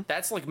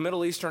 That's like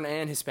Middle Eastern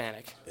and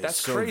Hispanic. That's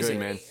so crazy, good,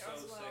 man.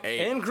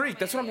 Hey. And Greek.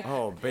 That's what I'm.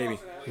 Oh, baby.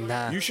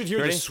 Nah. You should hear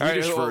Ready? the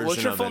Swedish All right, version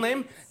what's your of full it.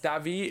 name?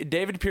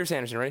 David Pierce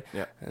Anderson, right?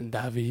 Yeah.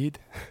 David.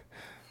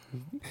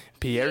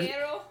 Pierre.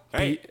 Piero?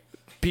 Hey,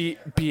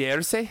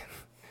 Pierce.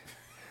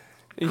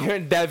 You're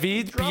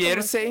David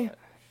Pierce. Anderson.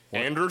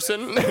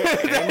 Anderson.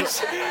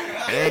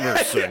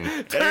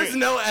 There's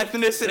no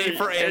ethnicity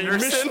for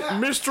Anderson.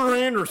 Mr.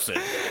 Anderson.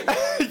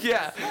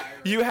 Yeah,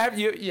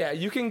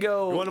 you can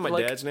go. You want to know my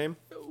like, dad's name?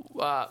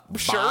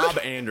 Sure. Bob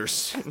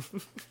Anderson.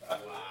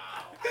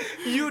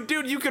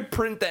 You could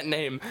print that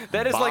name.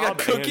 That is like a Bob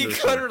cookie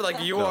Anderson. cutter.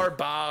 Like you are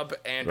Bob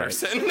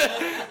Anderson.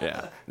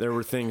 Yeah, there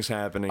were things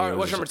happening. All right, It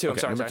what's was- number 2?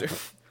 okay, I'm number sorry.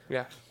 2.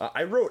 Yeah.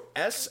 I wrote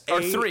S-A...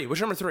 Or 3. What's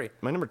number 3?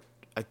 My number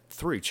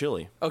 3,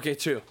 chili. Okay,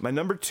 2. My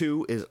number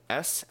 2 is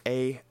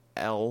S-A-L-S-A-D.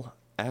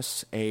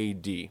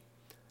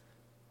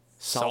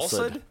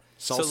 Salsa? Salsa.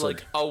 So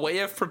like a way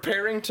of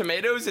preparing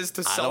tomatoes is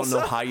to salsa. I don't know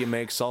how you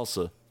make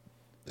salsa.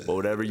 But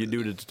whatever you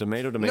do to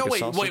tomato to make No, a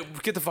wait, salsa.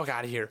 wait, get the fuck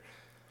out of here.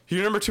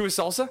 Your number 2 is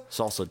salsa?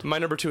 Salsa. My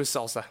number 2 is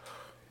salsa.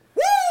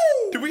 Woo!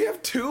 Do we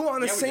have 2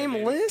 on the same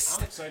list?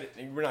 I'm excited.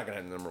 We're not gonna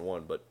have number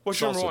 1, but What's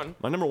your number salsa. 1?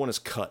 My number 1 is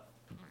cut.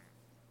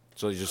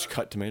 So you just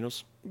cut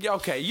tomatoes. Yeah,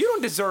 okay. You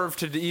don't deserve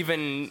to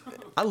even.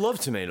 I love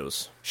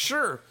tomatoes.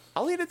 Sure.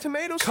 I'll eat a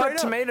tomato Cut straight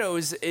up.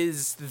 tomatoes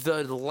is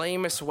the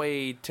lamest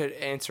way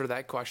to answer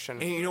that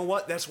question. And you know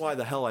what? That's why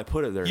the hell I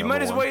put it there. You number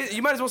might as one. well.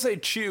 You might as well say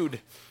chewed.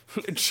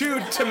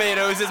 Chewed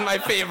tomatoes is my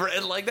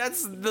favorite. Like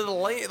that's the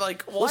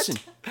like what? Listen,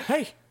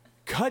 hey,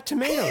 cut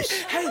tomatoes.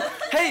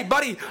 Hey,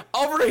 buddy,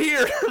 over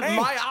here.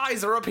 My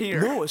eyes are up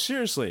here. No,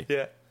 seriously.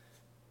 Yeah.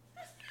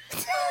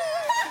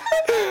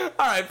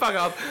 All right, fuck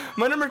off.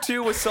 My number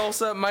 2 was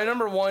salsa. My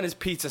number 1 is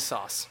pizza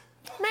sauce,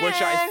 which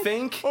I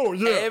think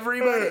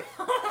everybody.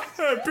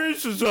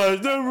 Pizza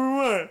sauce number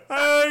 1.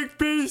 I like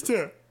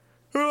pizza.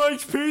 Who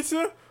likes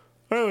pizza?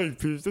 I like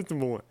pizza. That's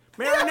number 1.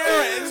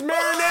 Marinara. It's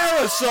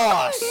marinara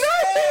sauce.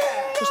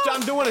 Just,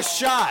 I'm doing a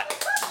shot.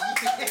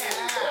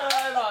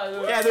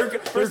 Yeah, they're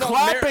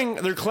clapping.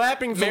 They're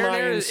clapping for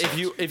Marinara.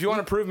 mine. If you want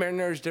to prove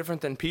marinara is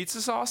different than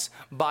pizza sauce,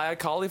 buy a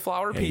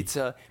cauliflower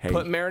pizza,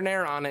 put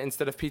marinara on it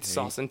instead of pizza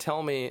sauce, and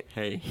tell me.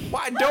 Hey.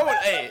 Why don't?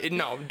 Hey,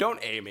 no, don't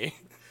A me.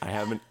 I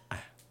haven't.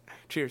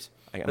 Cheers.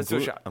 I'm Let's do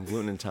a shot. I'm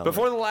gluten intolerant.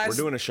 Before the last- we're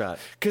doing a shot.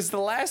 Because the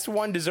last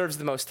one deserves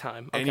the most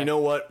time. Okay. And you know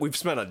what? We've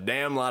spent a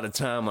damn lot of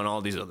time on all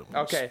these other ones.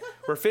 Okay,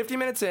 we're 50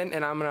 minutes in,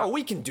 and I'm gonna. Oh,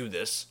 we can do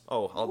this.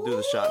 Oh, I'll do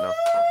the shot now.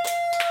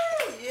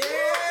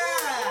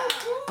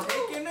 Yeah!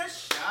 Taking a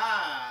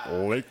shot.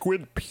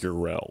 Liquid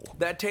Purell.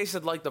 That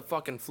tasted like the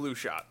fucking flu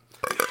shot.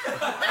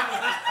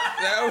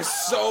 That was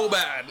so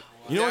bad.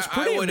 You know, it's Yeah,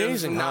 pretty I would've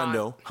amazing,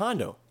 not-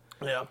 Hondo.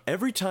 Yeah.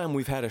 Every time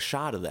we've had a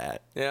shot of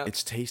that, Yeah.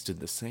 it's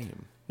tasted the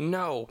same.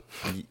 No,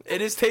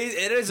 it is.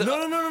 It is.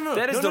 No.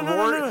 That is No, the no,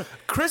 Roar. no.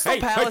 Crystal Hey,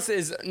 Palace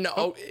is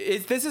no.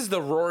 This is the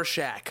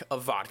Rorschach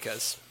of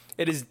vodkas.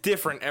 It is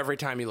different every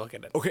time you look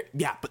at it. Okay,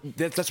 yeah, but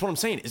that's what I'm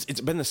saying. It's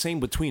been the same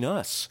between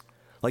us.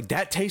 Like,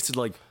 that tasted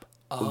like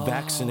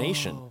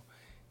vaccination.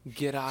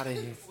 Get out of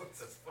here.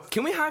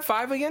 Can we high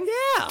five again?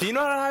 Yeah. Do you know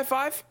how to high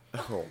five?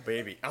 Oh,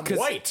 baby. I'm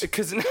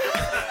Because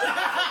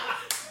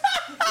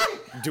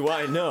Do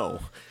I know?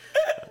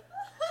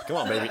 Come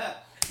on, baby.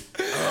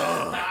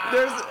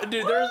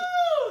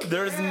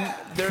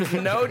 there's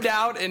no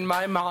doubt in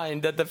my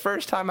mind that the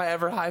first time I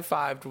ever high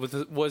fived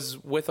was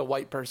with a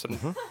white person.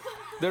 Mm-hmm.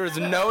 There is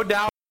no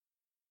doubt.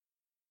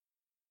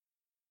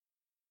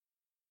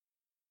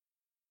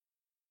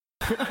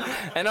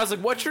 And I was like,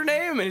 "What's your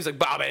name?" And he's like,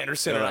 "Bob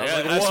Anderson." And I was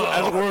like, "Whoa."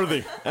 That's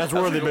worthy. That's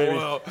worthy, baby.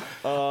 Whoa.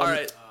 All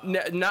right,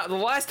 now the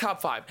last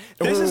top 5.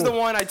 This is the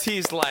one I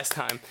teased last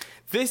time.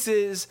 This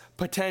is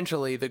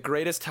potentially the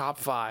greatest top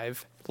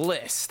 5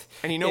 list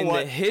And you know in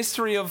what? the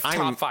history of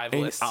top 5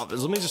 and lists. let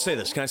me just say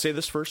this. Can I say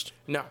this first?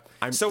 No.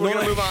 I'm- So we're no,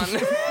 gonna move on.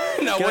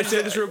 No, Can I what's say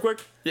it? this real quick?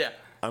 Yeah.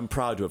 I'm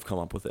proud to have come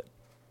up with it.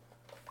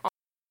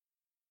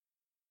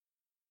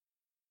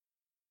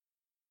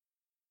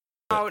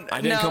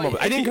 I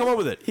didn't come up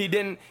with it. He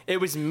didn't. It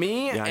was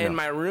me I know. and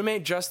my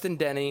roommate Justin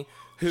Denny.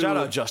 Who, Shout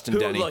out Justin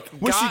Denny. Look,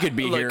 Wish he God- could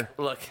be look, here.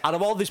 Look, Out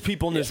of all these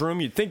people in this room,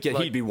 you'd think that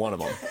he'd be one of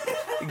them.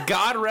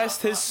 God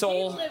rest his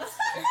soul.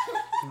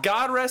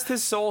 God rest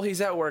his soul. He's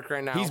at work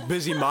right now. He's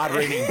busy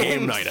moderating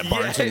game night at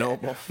Barnes &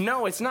 Noble.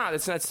 No, it's not.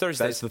 It's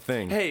Thursday. That's the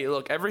thing. Hey,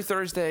 look, every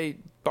Thursday,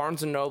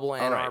 Barnes & Noble,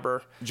 Ann All right.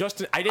 Arbor.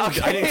 Justin, I didn't.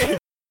 Okay.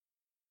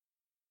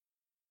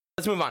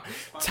 Let's move on.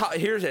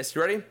 Here's this.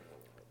 You ready?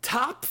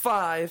 Top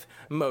 5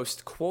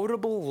 most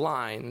quotable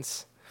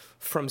lines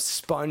from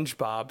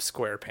SpongeBob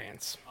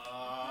SquarePants.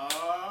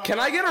 Can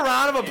I get a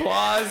round of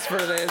applause for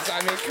this?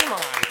 I mean, come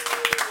on.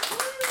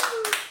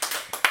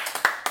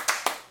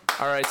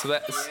 All right, so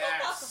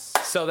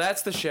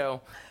that's the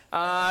show.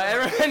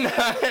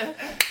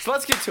 So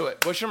let's get to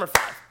it. What's your number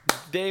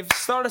 5? Dave,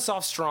 start us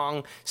off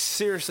strong.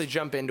 Seriously,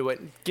 jump into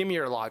it. Give me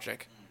your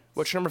logic.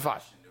 What's your number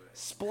 5?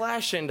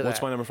 Splash into that.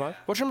 What's my number 5?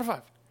 What's your number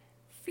 5?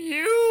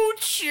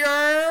 Future.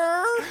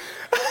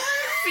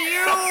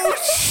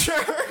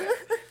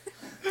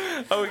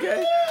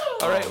 Okay.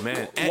 All right. Oh,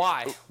 man.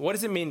 Why? What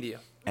does it mean to you?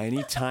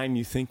 Anytime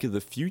you think of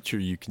the future,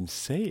 you can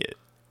say it.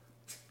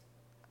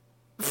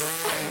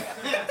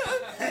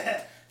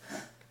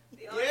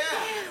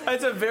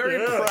 It's a very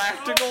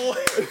practical. All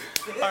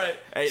right.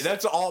 Hey,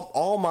 that's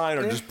all mine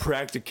are just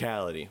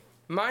practicality.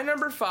 My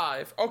number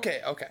 5.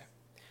 Okay.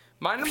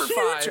 My number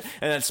 5.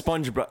 And that's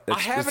SpongeBob. I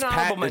have an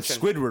honorable mention.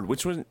 It's Squidward.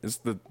 Which one is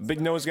the big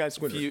nose guy?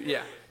 Squidward.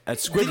 Yeah.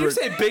 That's Did you Squidward.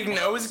 say big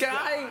nose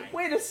guy?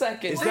 Wait a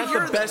second. Is that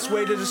the best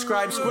way to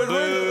describe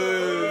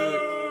Squidward?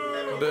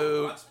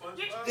 Boo.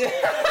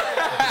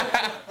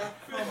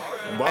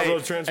 Hey,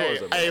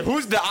 Hey,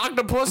 who's the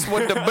octopus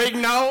with the big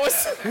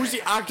nose? who's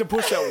the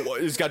octopus that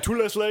has got 2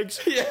 less legs?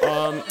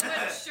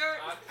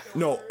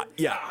 No,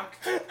 yeah.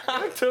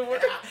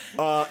 Octopus.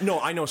 No,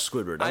 I know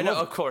Squidward. I know,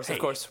 love- of course.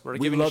 We're We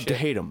giving you love to shit.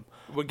 hate him.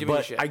 We're giving you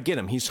But shit. I get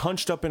him. He's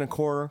hunched up in a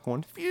corner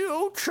going,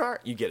 future.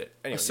 You get it.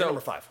 Anyway, So-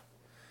 number 5.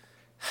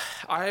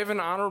 I have an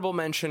honorable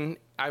mention.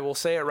 I will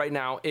say it right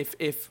now. If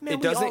Man, it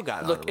we all doesn't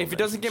got look, honorable if it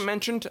doesn't get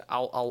mentions. mentioned,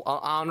 I'll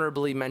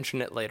honorably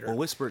mention it later. Well,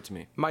 whisper it to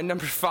me. My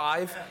number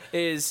 5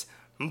 is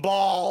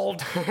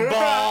bald.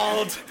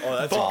 Bald. Oh,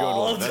 that's Bald. a good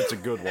one. That's a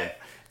good one.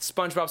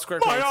 SpongeBob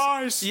SquarePants. My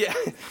eyes. Yeah,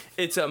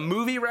 it's a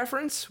movie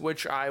reference,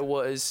 which I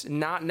was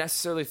not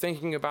necessarily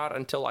thinking about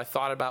until I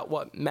thought about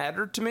what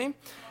mattered to me.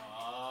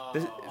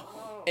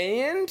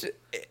 And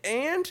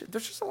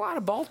there's just a lot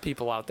of bald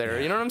people out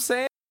there. You know what I'm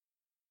saying?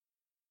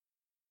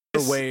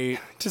 Way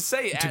To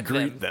say to at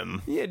greet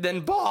them. Yeah,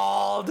 then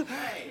bald.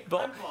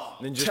 Bald.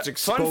 and just Fun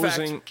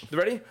exposing. fact.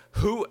 Ready?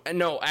 Who?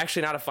 No,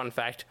 actually, not a fun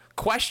fact.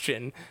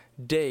 Question,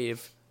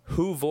 Dave.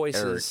 Who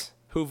voices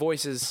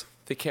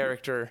the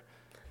character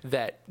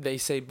that they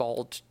say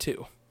bald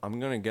to? I'm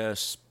gonna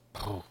guess.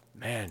 Oh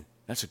man,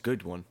 that's a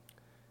good one.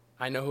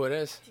 I know who it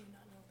is.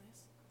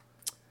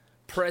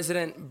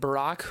 President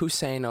Barack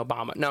Hussein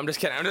Obama. No, I'm just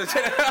kidding.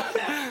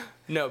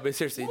 No, but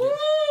seriously.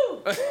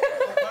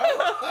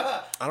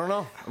 I don't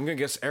know. I'm gonna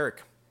guess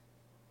Eric.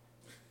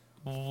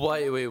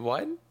 Wait,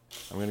 what? I'm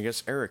gonna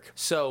guess Eric.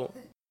 So,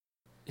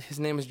 his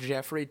name is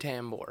Jeffrey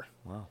Tambor.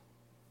 Wow.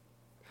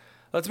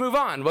 Let's move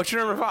on. What's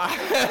your number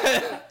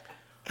 5?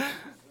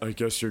 I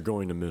guess you're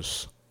going to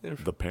miss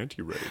the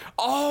panty raid.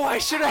 Oh, I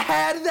should have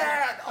had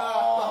that.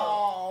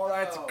 Oh,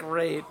 that's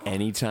great.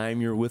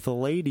 Anytime you're with a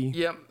lady.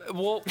 Yep.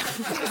 Well,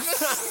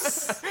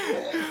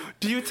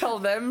 do you tell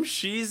them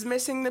she's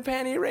missing the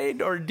panty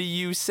raid, or do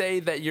you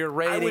say that you're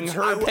raiding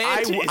her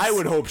panties? I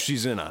would hope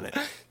she's in on it.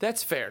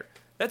 That's fair.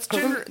 That's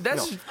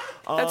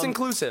that's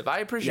inclusive. I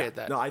appreciate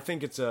that. No, I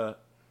think it's a.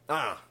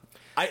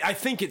 I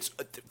think it's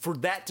for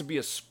that to be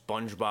a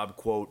SpongeBob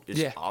quote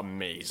is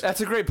amazing.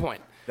 That's a great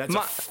point. That's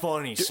a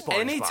funny SpongeBob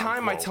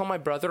Anytime I quote. tell my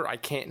brother I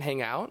can't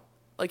hang out,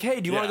 like,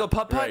 hey, do you want to go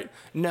putt-putt? right.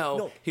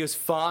 No. He was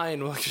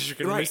fine. Well, because you're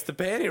going to miss the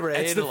panty raid.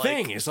 That's the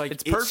thing. It's like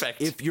it's perfect.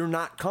 If you're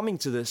not coming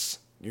to this,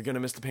 you're gonna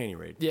miss the panty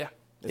raid. Yeah.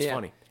 It's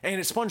funny. And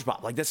it's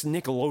SpongeBob. Like, that's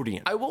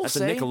Nickelodeon. I will that's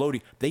say- a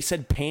Nickelodeon. They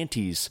said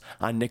panties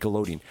on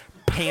Nickelodeon.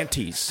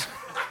 Panties.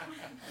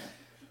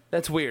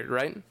 That's weird,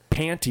 right?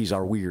 Panties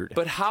are weird.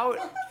 But how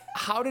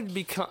did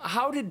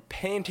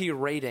panty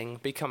raiding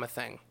become a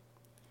thing?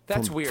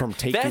 That's weird.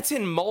 That's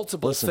in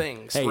multiple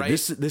things, hey, right?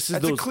 this is That's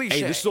those. a cliche.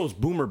 Hey, this is those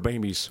boomer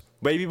babies.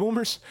 Baby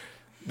boomers.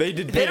 They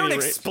did. They panty don't raid.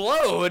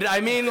 explode. I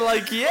mean,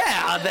 like,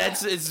 yeah,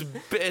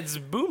 it's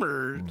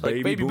boomer,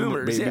 like baby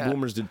boomers. Baby yeah.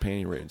 boomers did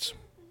panty raids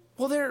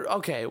Well, they're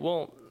okay.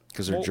 Well,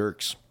 because they're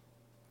jerks.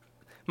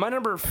 my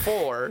number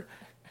 4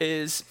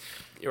 is.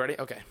 You ready?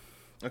 Okay.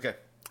 Okay.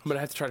 I'm gonna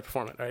have to try to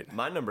perform it. All right.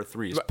 My number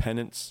 3 is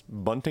penance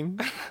bunting.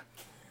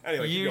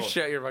 Anyway, keep You going.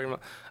 shut your fucking mouth.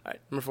 All right.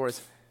 Number 4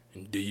 is.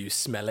 Do you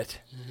smell it?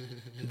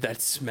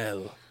 That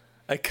smell.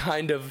 A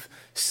kind of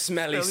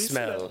smelly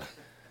smell.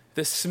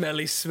 The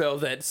smelly smell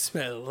that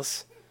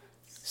smells.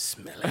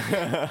 Smelly.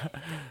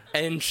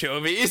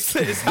 Anchovies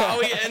is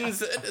how he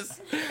ends it.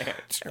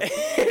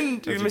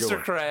 And That's a good Mr.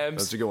 one. Krabs.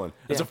 That's a good one.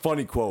 That's Yeah. a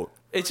funny quote.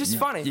 It's just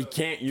funny. You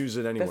can't use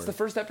it anywhere. That's the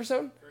first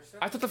episode?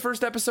 I thought the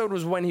first episode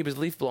was when he was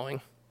leaf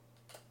blowing.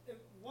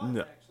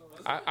 No.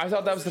 I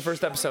thought that was the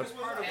first episode.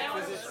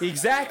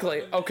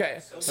 Exactly.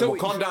 Okay. So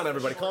calm down,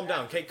 everybody. Calm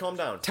down. Kate, calm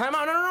down. time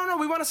out. No.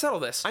 We want to settle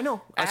this. I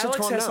know. I said Alex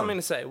calm has down. something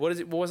to say. What is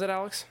it? What was it,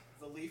 Alex?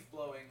 The leaf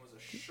blowing was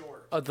a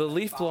short. The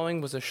leaf blowing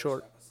was a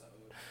short.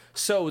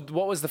 So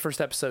what was the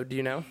first episode? Do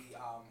you know?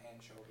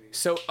 Anchovies.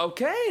 So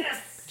okay.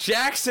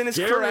 Jackson is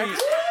Gary,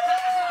 correct.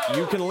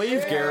 You can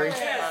leave, Gary.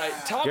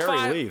 Top Gary,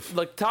 5. leave.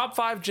 Look, top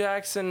 5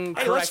 Jackson.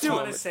 Hey, correct let's do it. I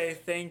moment. want to say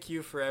thank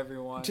you for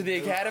everyone. To the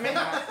Academy?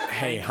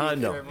 Hey,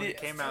 Hondo. Everyone who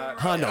came out.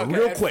 Hondo, Okay.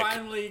 real It quick.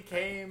 finally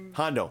came.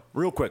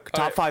 Real quick.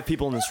 Top right. 5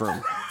 people in this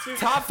room.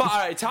 Top 5. All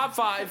right, top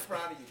 5.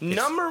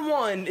 Number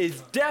 1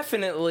 is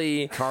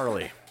definitely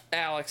Carly.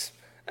 Alex.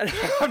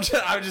 I'm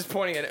just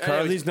pointing at it.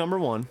 Carly's number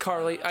 1.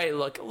 Carly. Hey,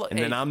 look. And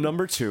hey, then I'm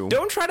number 2.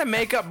 don't try to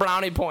make up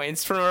brownie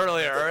points from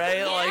earlier, all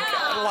right?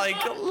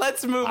 Like,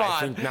 let's move I on.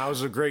 think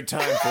now's a great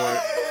time for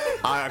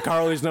it.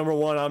 Carly's number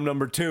 1. I'm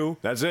number 2.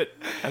 That's it.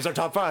 That's our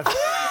top 5.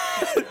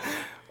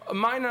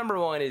 My number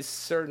 1 is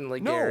certainly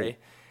Gary.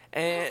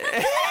 And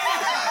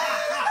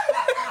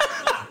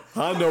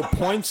Hondo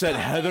points at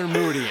Heather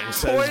Moody and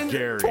says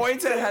Gary.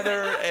 points at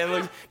Heather and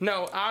looks.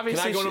 No, Can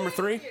obviously. I go number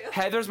 3?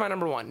 Heather's my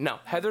number 1. No,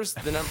 Heather's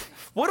the number.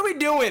 What are we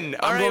doing?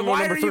 All I'm right, going why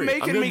number are you 3.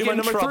 making I'm gonna me do get my in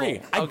number trouble?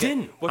 3. I Okay,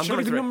 didn't. What's I'm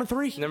number gonna do 3? number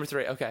 3. Number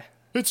 3. Okay.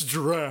 It's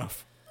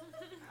giraffe.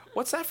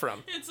 What's that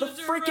from? It's the a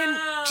freaking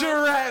giraffe.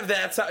 giraffe.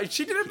 That's how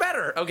she did it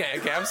better. Okay.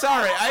 I'm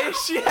sorry.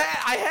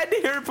 I had to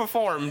hear it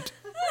performed.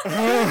 It's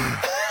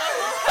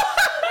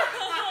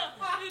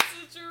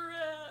a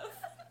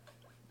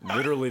giraffe.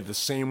 Literally the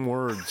same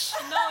words.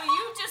 No,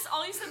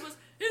 all you said was,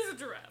 it's a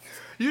giraffe.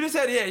 You just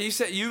said you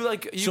said you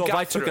So if got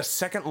I took through a it.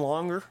 second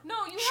longer, No,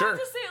 you Sure. have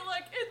to say it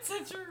like, it's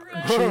a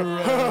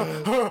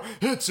giraffe.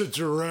 it's a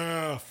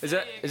giraffe. Is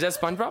that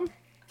SpongeBob?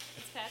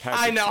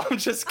 Patrick. I know. I'm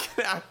just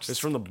kidding. It's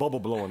from the bubble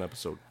blowing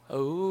episode.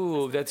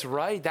 Oh, that's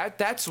right.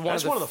 That's one.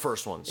 That's of one of the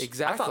first ones. I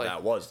Exactly. thought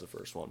that was the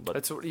first one, but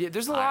That's yeah,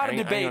 there's a lot of I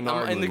ain't debate gonna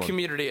argue in the with one.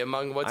 community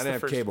among what's I the didn't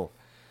have first. cable.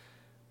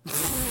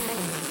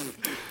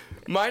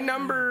 My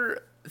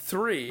number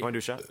 3. You want to do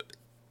a shot?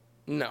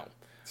 No.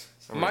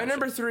 My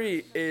number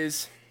 3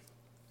 is.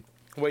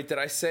 Wait, did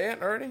I say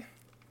it already?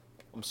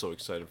 I'm so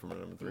excited for my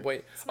number 3.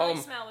 Wait. Smelly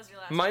Smell was your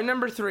last My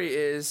number 3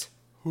 is.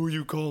 Who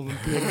you calling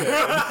Pinhead?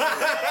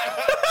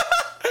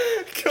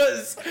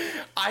 Because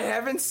I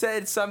haven't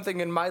said something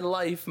in my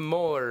life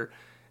more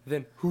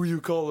than who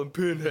you calling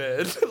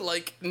Pinhead.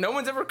 Like, no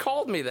one's ever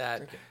called me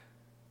that. Okay.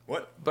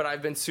 What? But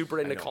I've been super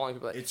into calling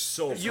people that. It's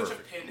so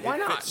perfect. Why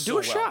not? Do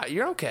a shot.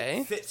 You're okay.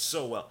 It fits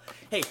so well.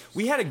 Hey,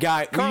 we had a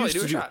guy. Carly, we used do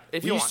to a shot,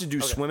 if we you used want. to do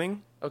Okay.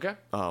 swimming. Okay.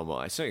 Oh, well,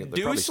 I say they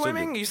Do probably still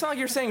swimming? You sound like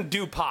you're saying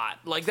do pot.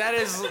 Like, that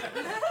is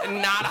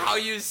not how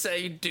you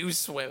say do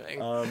swimming.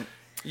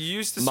 You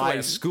used to swim.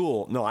 My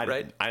school. No, I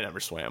Right? didn't. I never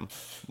swam.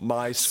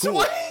 My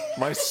school.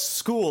 My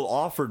school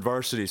offered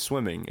varsity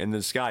swimming, and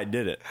this guy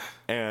did it,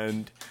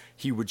 and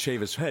he would shave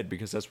his head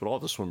because that's what all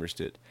the swimmers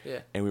did. Yeah.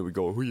 And we would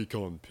go, "Who you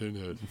calling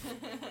Pinhead?"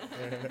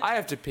 I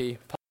have to pee.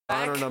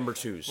 Honor number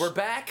 2s. We're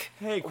back.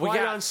 Hey, We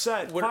quiet got- on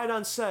set. we're- Quiet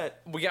on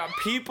set. We got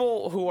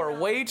people who are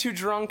way too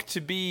drunk to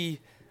be.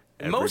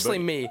 Mostly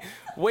me.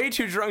 Way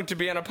too drunk to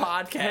be on a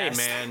podcast. Hey,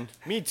 man.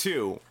 Me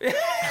too.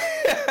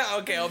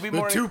 Okay, I'll be The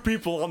more. 2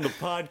 people on the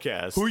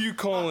podcast. Who you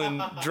calling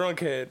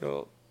drunkhead?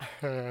 Well,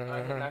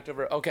 I knocked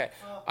over. Okay,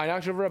 I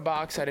knocked over a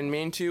box. I didn't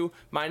mean to.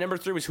 My number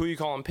 3 was who you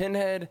calling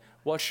Pinhead.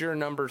 What's your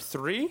number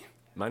 3?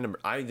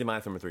 I did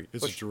my number 3.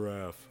 It's a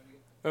giraffe.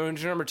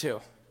 What's your number 2?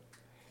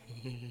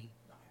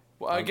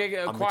 Well, I'm quiet.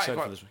 excited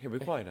quiet. for this one. Here, be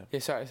quiet now. Yeah,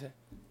 sorry.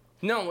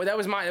 No, that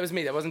was mine. That was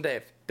me. That wasn't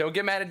Dave. Don't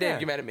get mad at Dave. Yeah.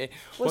 Get mad at me.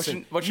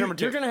 Listen, what's your number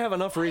 2? You're gonna have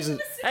enough reasons.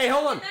 Hey,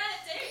 hold on.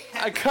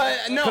 I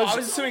cut. No, I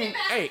was assuming.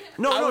 Hey,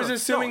 no, I no, was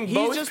assuming he's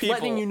both just people.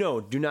 letting you know.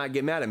 Do not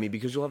get mad at me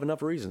because you'll have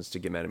enough reasons to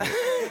get mad at me.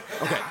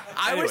 Okay.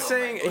 I was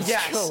saying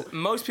yes. go.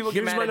 Most people get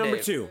Here's mad my at number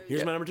Dave. 2. Here's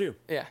Yeah. my number 2.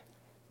 Yeah.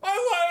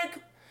 I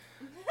like.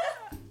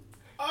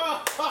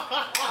 All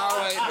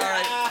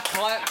right.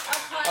 Clap.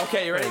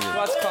 Okay, you ready?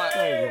 Let's clap.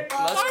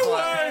 Let's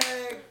clap.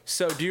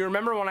 So, do you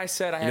remember when I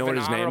said I have know what an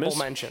his name honorable is?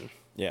 mention?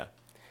 Yeah.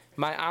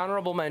 My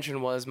honorable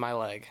mention was my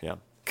leg. Yeah.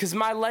 Because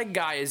my leg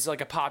guy is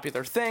like a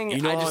popular thing.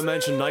 You know how I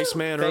mentioned Nice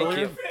Man Thank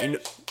earlier? You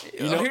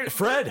know Here-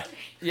 Fred.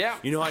 Yeah.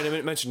 You know how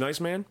I mentioned Nice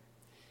Man?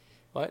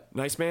 What?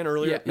 Nice Man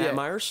earlier, Yeah, Matt yeah.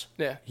 Myers?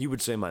 Yeah. He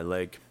would say my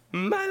leg.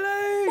 My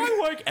leg. My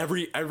leg.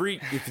 Every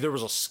if there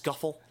was a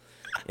scuffle,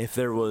 if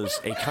there was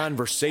a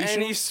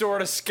conversation, Any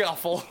sort of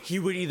scuffle. he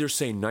would either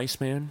say Nice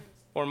Man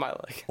Or my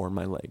leg. or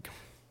my leg.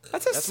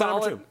 That's a That's my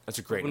number solid. 2. That's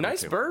a great number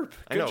Nice 2. burp.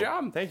 I Good know.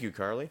 job. Thank you,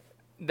 Carly.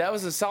 That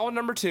was a solid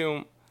number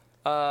 2.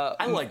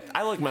 I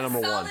like my number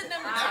 1. Solid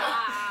number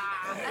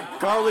 2.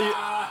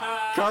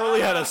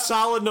 Carly had a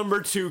solid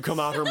number 2 come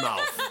out her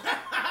mouth.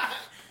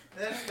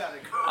 That's not a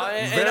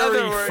good. In Very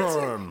other words,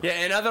 firm.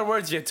 Yeah, in other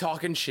words, you're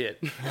talking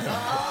shit.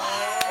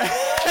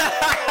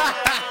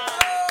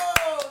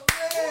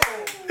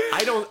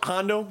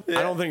 Hondo,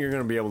 I don't think you're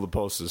gonna be able to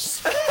post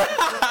this.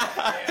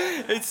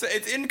 It's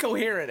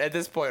incoherent at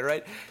this point,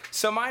 right?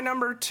 So my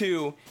number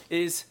 2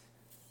 is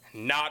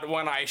not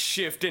when I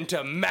shift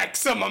into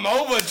maximum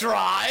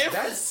overdrive.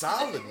 That's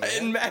solid, man.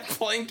 And Matt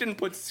Plankton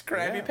puts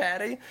Krabby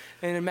Patty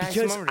in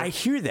maximum Because I overdrive.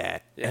 hear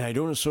that and I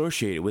don't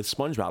associate it with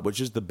SpongeBob, which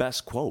is the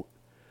best quote.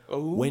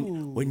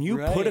 When you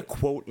put a right.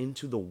 quote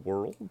into the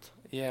world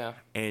Yeah,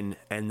 and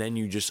then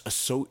you just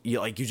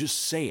you just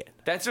say it.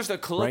 that's just a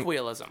Right?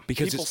 colloquialism.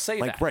 Because People it's say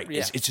like that. right,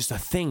 Yeah. it's just a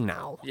thing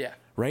now. Yeah.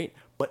 Right?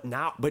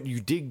 But you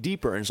dig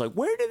deeper and it's like,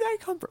 where did that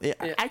come from? Yeah.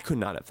 I could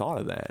not have thought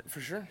of that.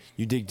 For sure.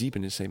 You dig deep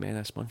and just say, man,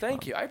 that's SpongeBob.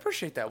 Thank you. I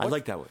appreciate that. I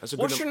like that one. That's a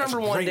good what's your that's a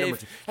number 1, great Dave? number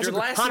 2. That's Your a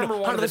last Hondo, number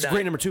 1 Hondo, of the that's a night.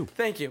 great number 2.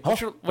 Thank you. Huh?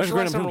 What's your That's a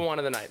great last number number 2. 1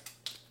 of the night?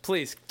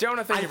 Please.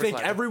 Jonah, thank I you for think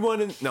clapping. everyone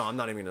in... No, I'm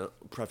not even going to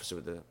preface it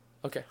with that.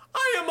 Okay.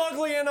 I am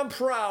ugly and I'm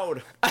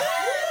proud.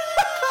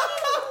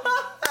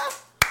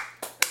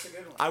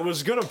 I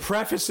was going to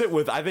preface it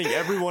with, I think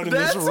everyone in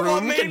That's this what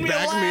room made can me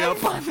back me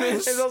laugh. up on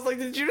this. And I was like,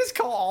 did you just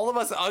call all of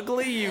us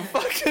ugly, you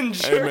fucking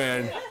jerk? Hey,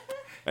 man.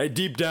 Hey,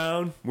 deep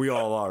down, we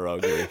all are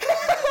ugly.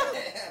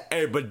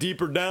 Hey, but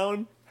deeper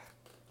down,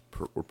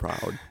 we're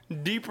proud.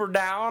 Deeper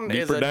Down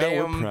is Deeper a down, we're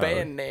damn proud.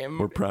 band name.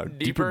 We're proud.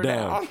 Deeper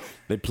Down.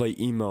 They play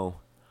emo.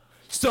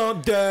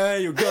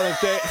 Someday you're gonna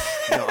think.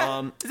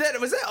 No,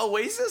 Was that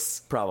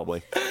Oasis?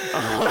 probably. That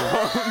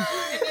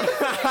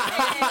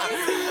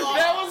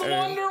was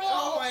Wonderwall.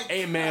 Oh my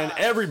Hey, man,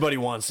 everybody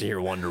wants to hear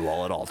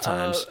Wonderwall at all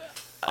times.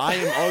 I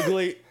am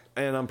ugly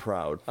and I'm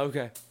proud.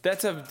 Okay,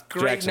 that's a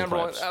great Jackson number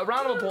claps. 1. A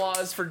round of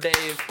applause for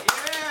Dave.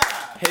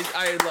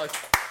 Yeah. Look,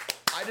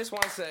 I just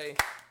want to say,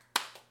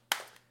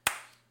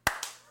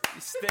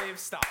 Dave,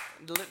 stop.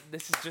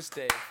 This is just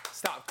Dave.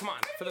 Stop. Come on,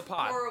 for the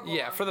pod. Horrible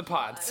Yeah, on for the the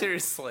pod. pod.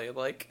 Seriously,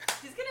 like.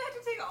 He's gonna have to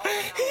take all of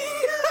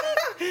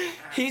that.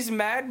 He's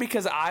mad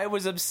because I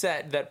was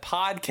upset that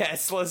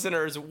podcast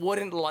listeners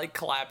wouldn't like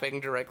clapping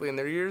directly in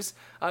their ears.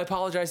 I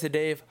apologize to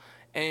Dave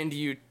and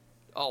you,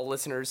 all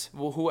listeners,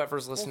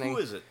 whoever's listening. who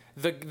is it?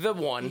 The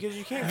one. Because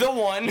you can't- The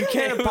one. You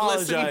can't who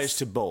apologize listens.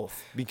 to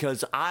both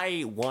because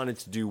I wanted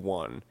to do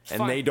one and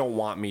Fine. they don't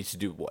want me to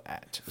do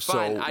that.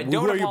 Fine. So I who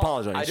don't are you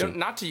apologize. apologizing I to? don't.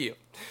 Not to you.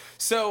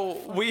 So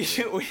we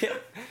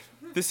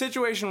the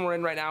situation we're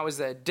in right now is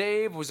that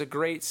Dave was a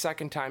great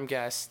second-time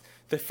guest.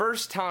 The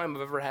first time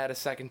I've ever had a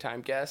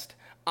second-time guest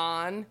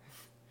on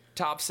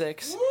Top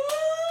 6.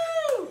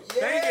 Woo!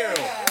 Yeah!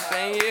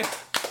 Thank you.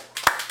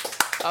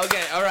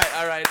 Okay, all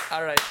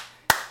right.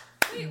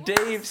 Wait,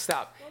 Dave,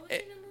 stop. What was your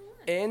number one?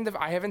 And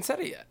I haven't said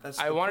it yet. That's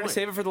I the wanted to point.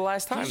 save it for the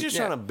last time. He's just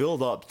Yeah. trying to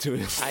build up to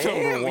his I number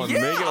am, one, yeah.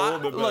 make it a little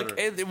bit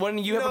better. Look, when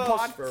you have a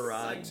pod,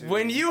 Nosferatu.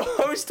 when you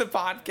host a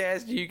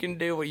podcast, you can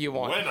do what you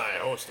want. When I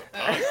host a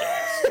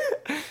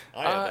podcast,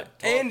 I have a talk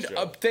And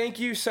show. thank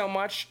you so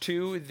much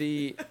to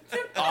the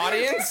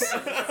audience,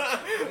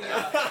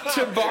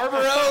 to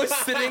Barbaro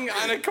sitting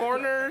on a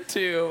corner,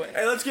 to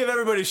Hey, let's give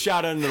everybody a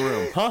shout out in the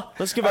room, huh?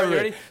 Let's give Are you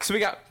everybody. ready? So we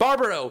got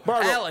Barbaro,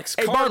 Alex,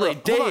 Hey, Carly,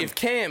 Barbaro, hold on. Dave,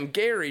 Cam,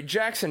 Gary,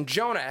 Jackson,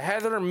 Jonah,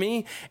 Heather,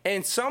 me,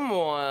 and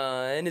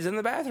someone is in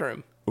the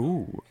bathroom.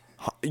 Ooh,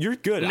 you're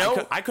good.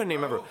 No. I couldn't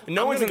even remember.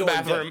 No I'm one's gonna in the go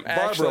and bathroom, get-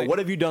 Barbaro, actually. what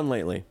have you done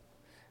lately?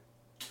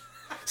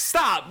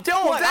 Stop!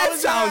 Don't. What? I That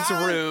was- sounds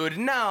I- rude.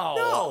 No.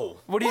 No.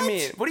 What do you What?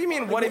 mean? What do you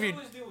mean? What have you?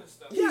 Always doing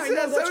stuff. Yeah, I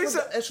know. says-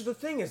 That's what the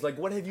thing is. Like,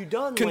 what have you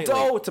done lately?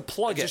 To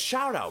plug It's it. a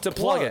shout out. To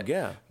plug it.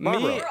 Yeah. Me-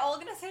 Barbaro. We're all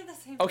gonna say the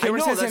same Okay, I we're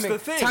know, saying the that's same the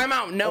thing. Time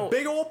out. No. A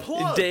big old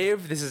plug.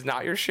 Dave, this is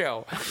not your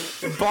show.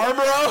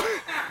 Barbaro,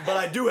 But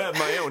I do have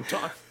my own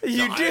talk.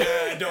 You No, do?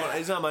 I don't.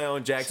 It's not my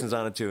own. Jackson's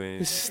on it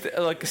too.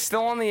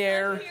 still on the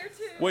air, here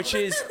too. which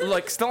is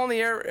still on the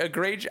air. A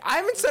great. I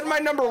haven't said my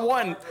number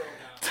one.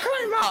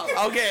 Time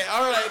out. Okay,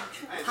 all right.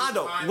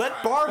 Hondo,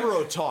 let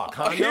Barbaro talk.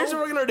 Hondo. Here's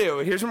what we're gonna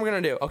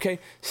do. Okay,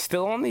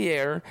 Still on the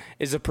Air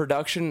is a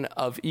production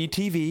of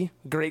ETV.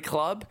 Great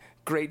club,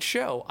 great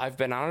show. I've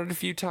been on it a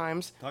few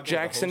times. about the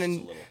Jackson hosts a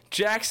and little.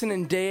 Jackson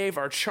and Dave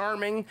are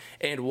charming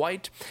and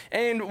white.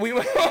 And we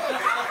when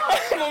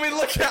we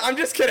look at, I'm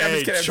just kidding. I'm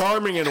just kidding.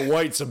 charming and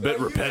white's a bit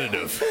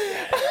repetitive.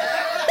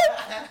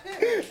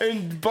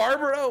 And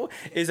Barbaro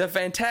is a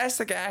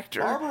fantastic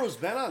actor. Barbaro's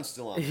been on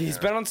Still on. He's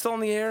been on Still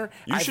in the Air.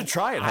 You should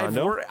try it,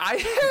 Hondo. I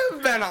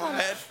have been on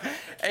it.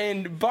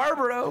 And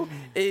Barbaro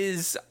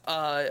is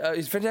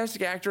he's a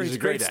fantastic actor. He's a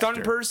great stunt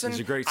actor. person. He's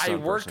a great I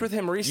stunt worked person. with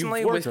him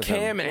recently You've worked with him.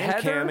 Cam and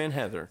Heather. Cam and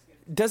Heather.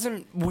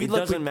 Doesn't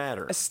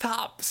matter.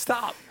 Stop.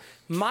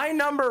 My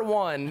number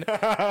one.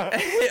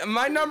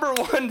 My number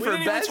one We for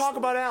didn't even best. talk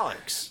about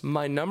Alex.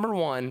 My number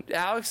one.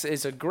 Alex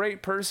is a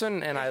great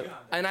person, and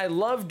I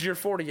loved your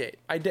 48.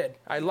 I did.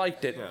 I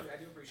liked it. I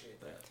do appreciate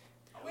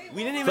that.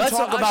 We didn't even Let's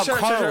talk about sure.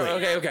 Carly.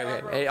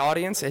 Okay. Hey,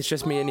 audience, it's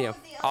just me and you.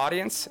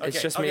 Audience,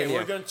 it's just me and you.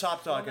 We're gonna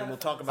stop talking. We'll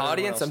talk about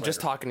Audience, I'm just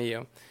talking to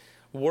you.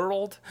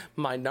 World,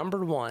 my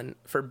number one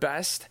for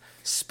best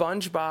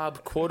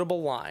SpongeBob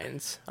quotable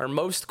lines, or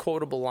most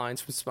quotable lines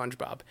from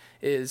SpongeBob,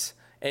 is,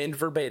 and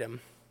verbatim,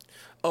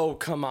 "Oh,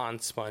 come on,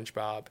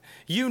 SpongeBob.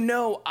 You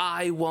know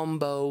I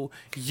wumbo,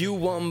 you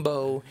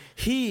wumbo,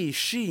 he,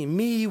 she,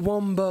 me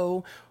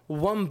wumbo,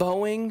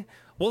 wumboing.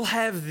 We'll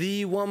have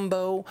the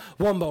wumbo,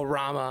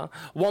 wumbo-rama,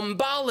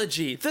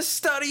 wumbology, the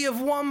study of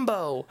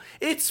wumbo.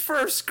 It's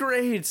first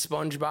grade,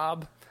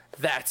 SpongeBob."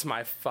 That's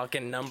my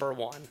fucking number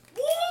one.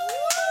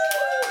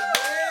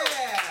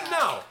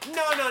 No.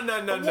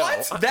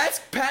 What? That's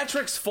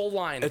Patrick's full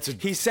line.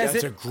 He says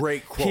that's it. a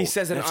great quote. He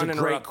says it That's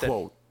uninterrupted. a great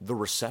quote. The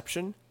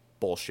reception,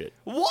 bullshit.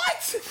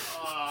 What?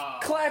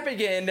 Clap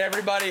again,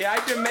 everybody.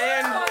 I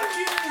demand.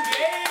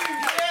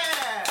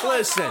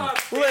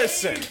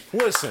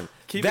 Listen.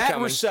 Keep it That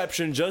coming.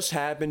 reception just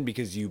happened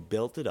because you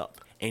built it up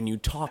and you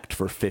talked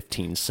for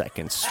 15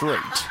 seconds straight.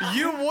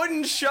 You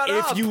wouldn't shut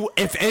up.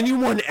 If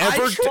anyone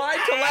ever I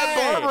tried to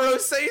let Barbaro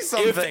say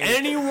something. If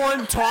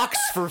anyone talks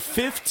for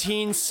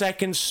 15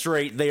 seconds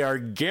straight, they are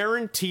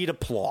guaranteed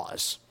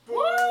applause.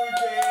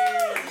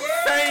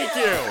 Thank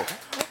you.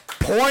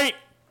 Point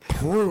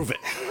proven.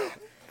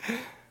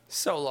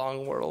 So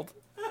long, world.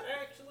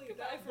 Actually,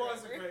 that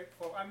was a great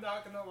quote. I'm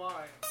not gonna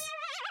lie.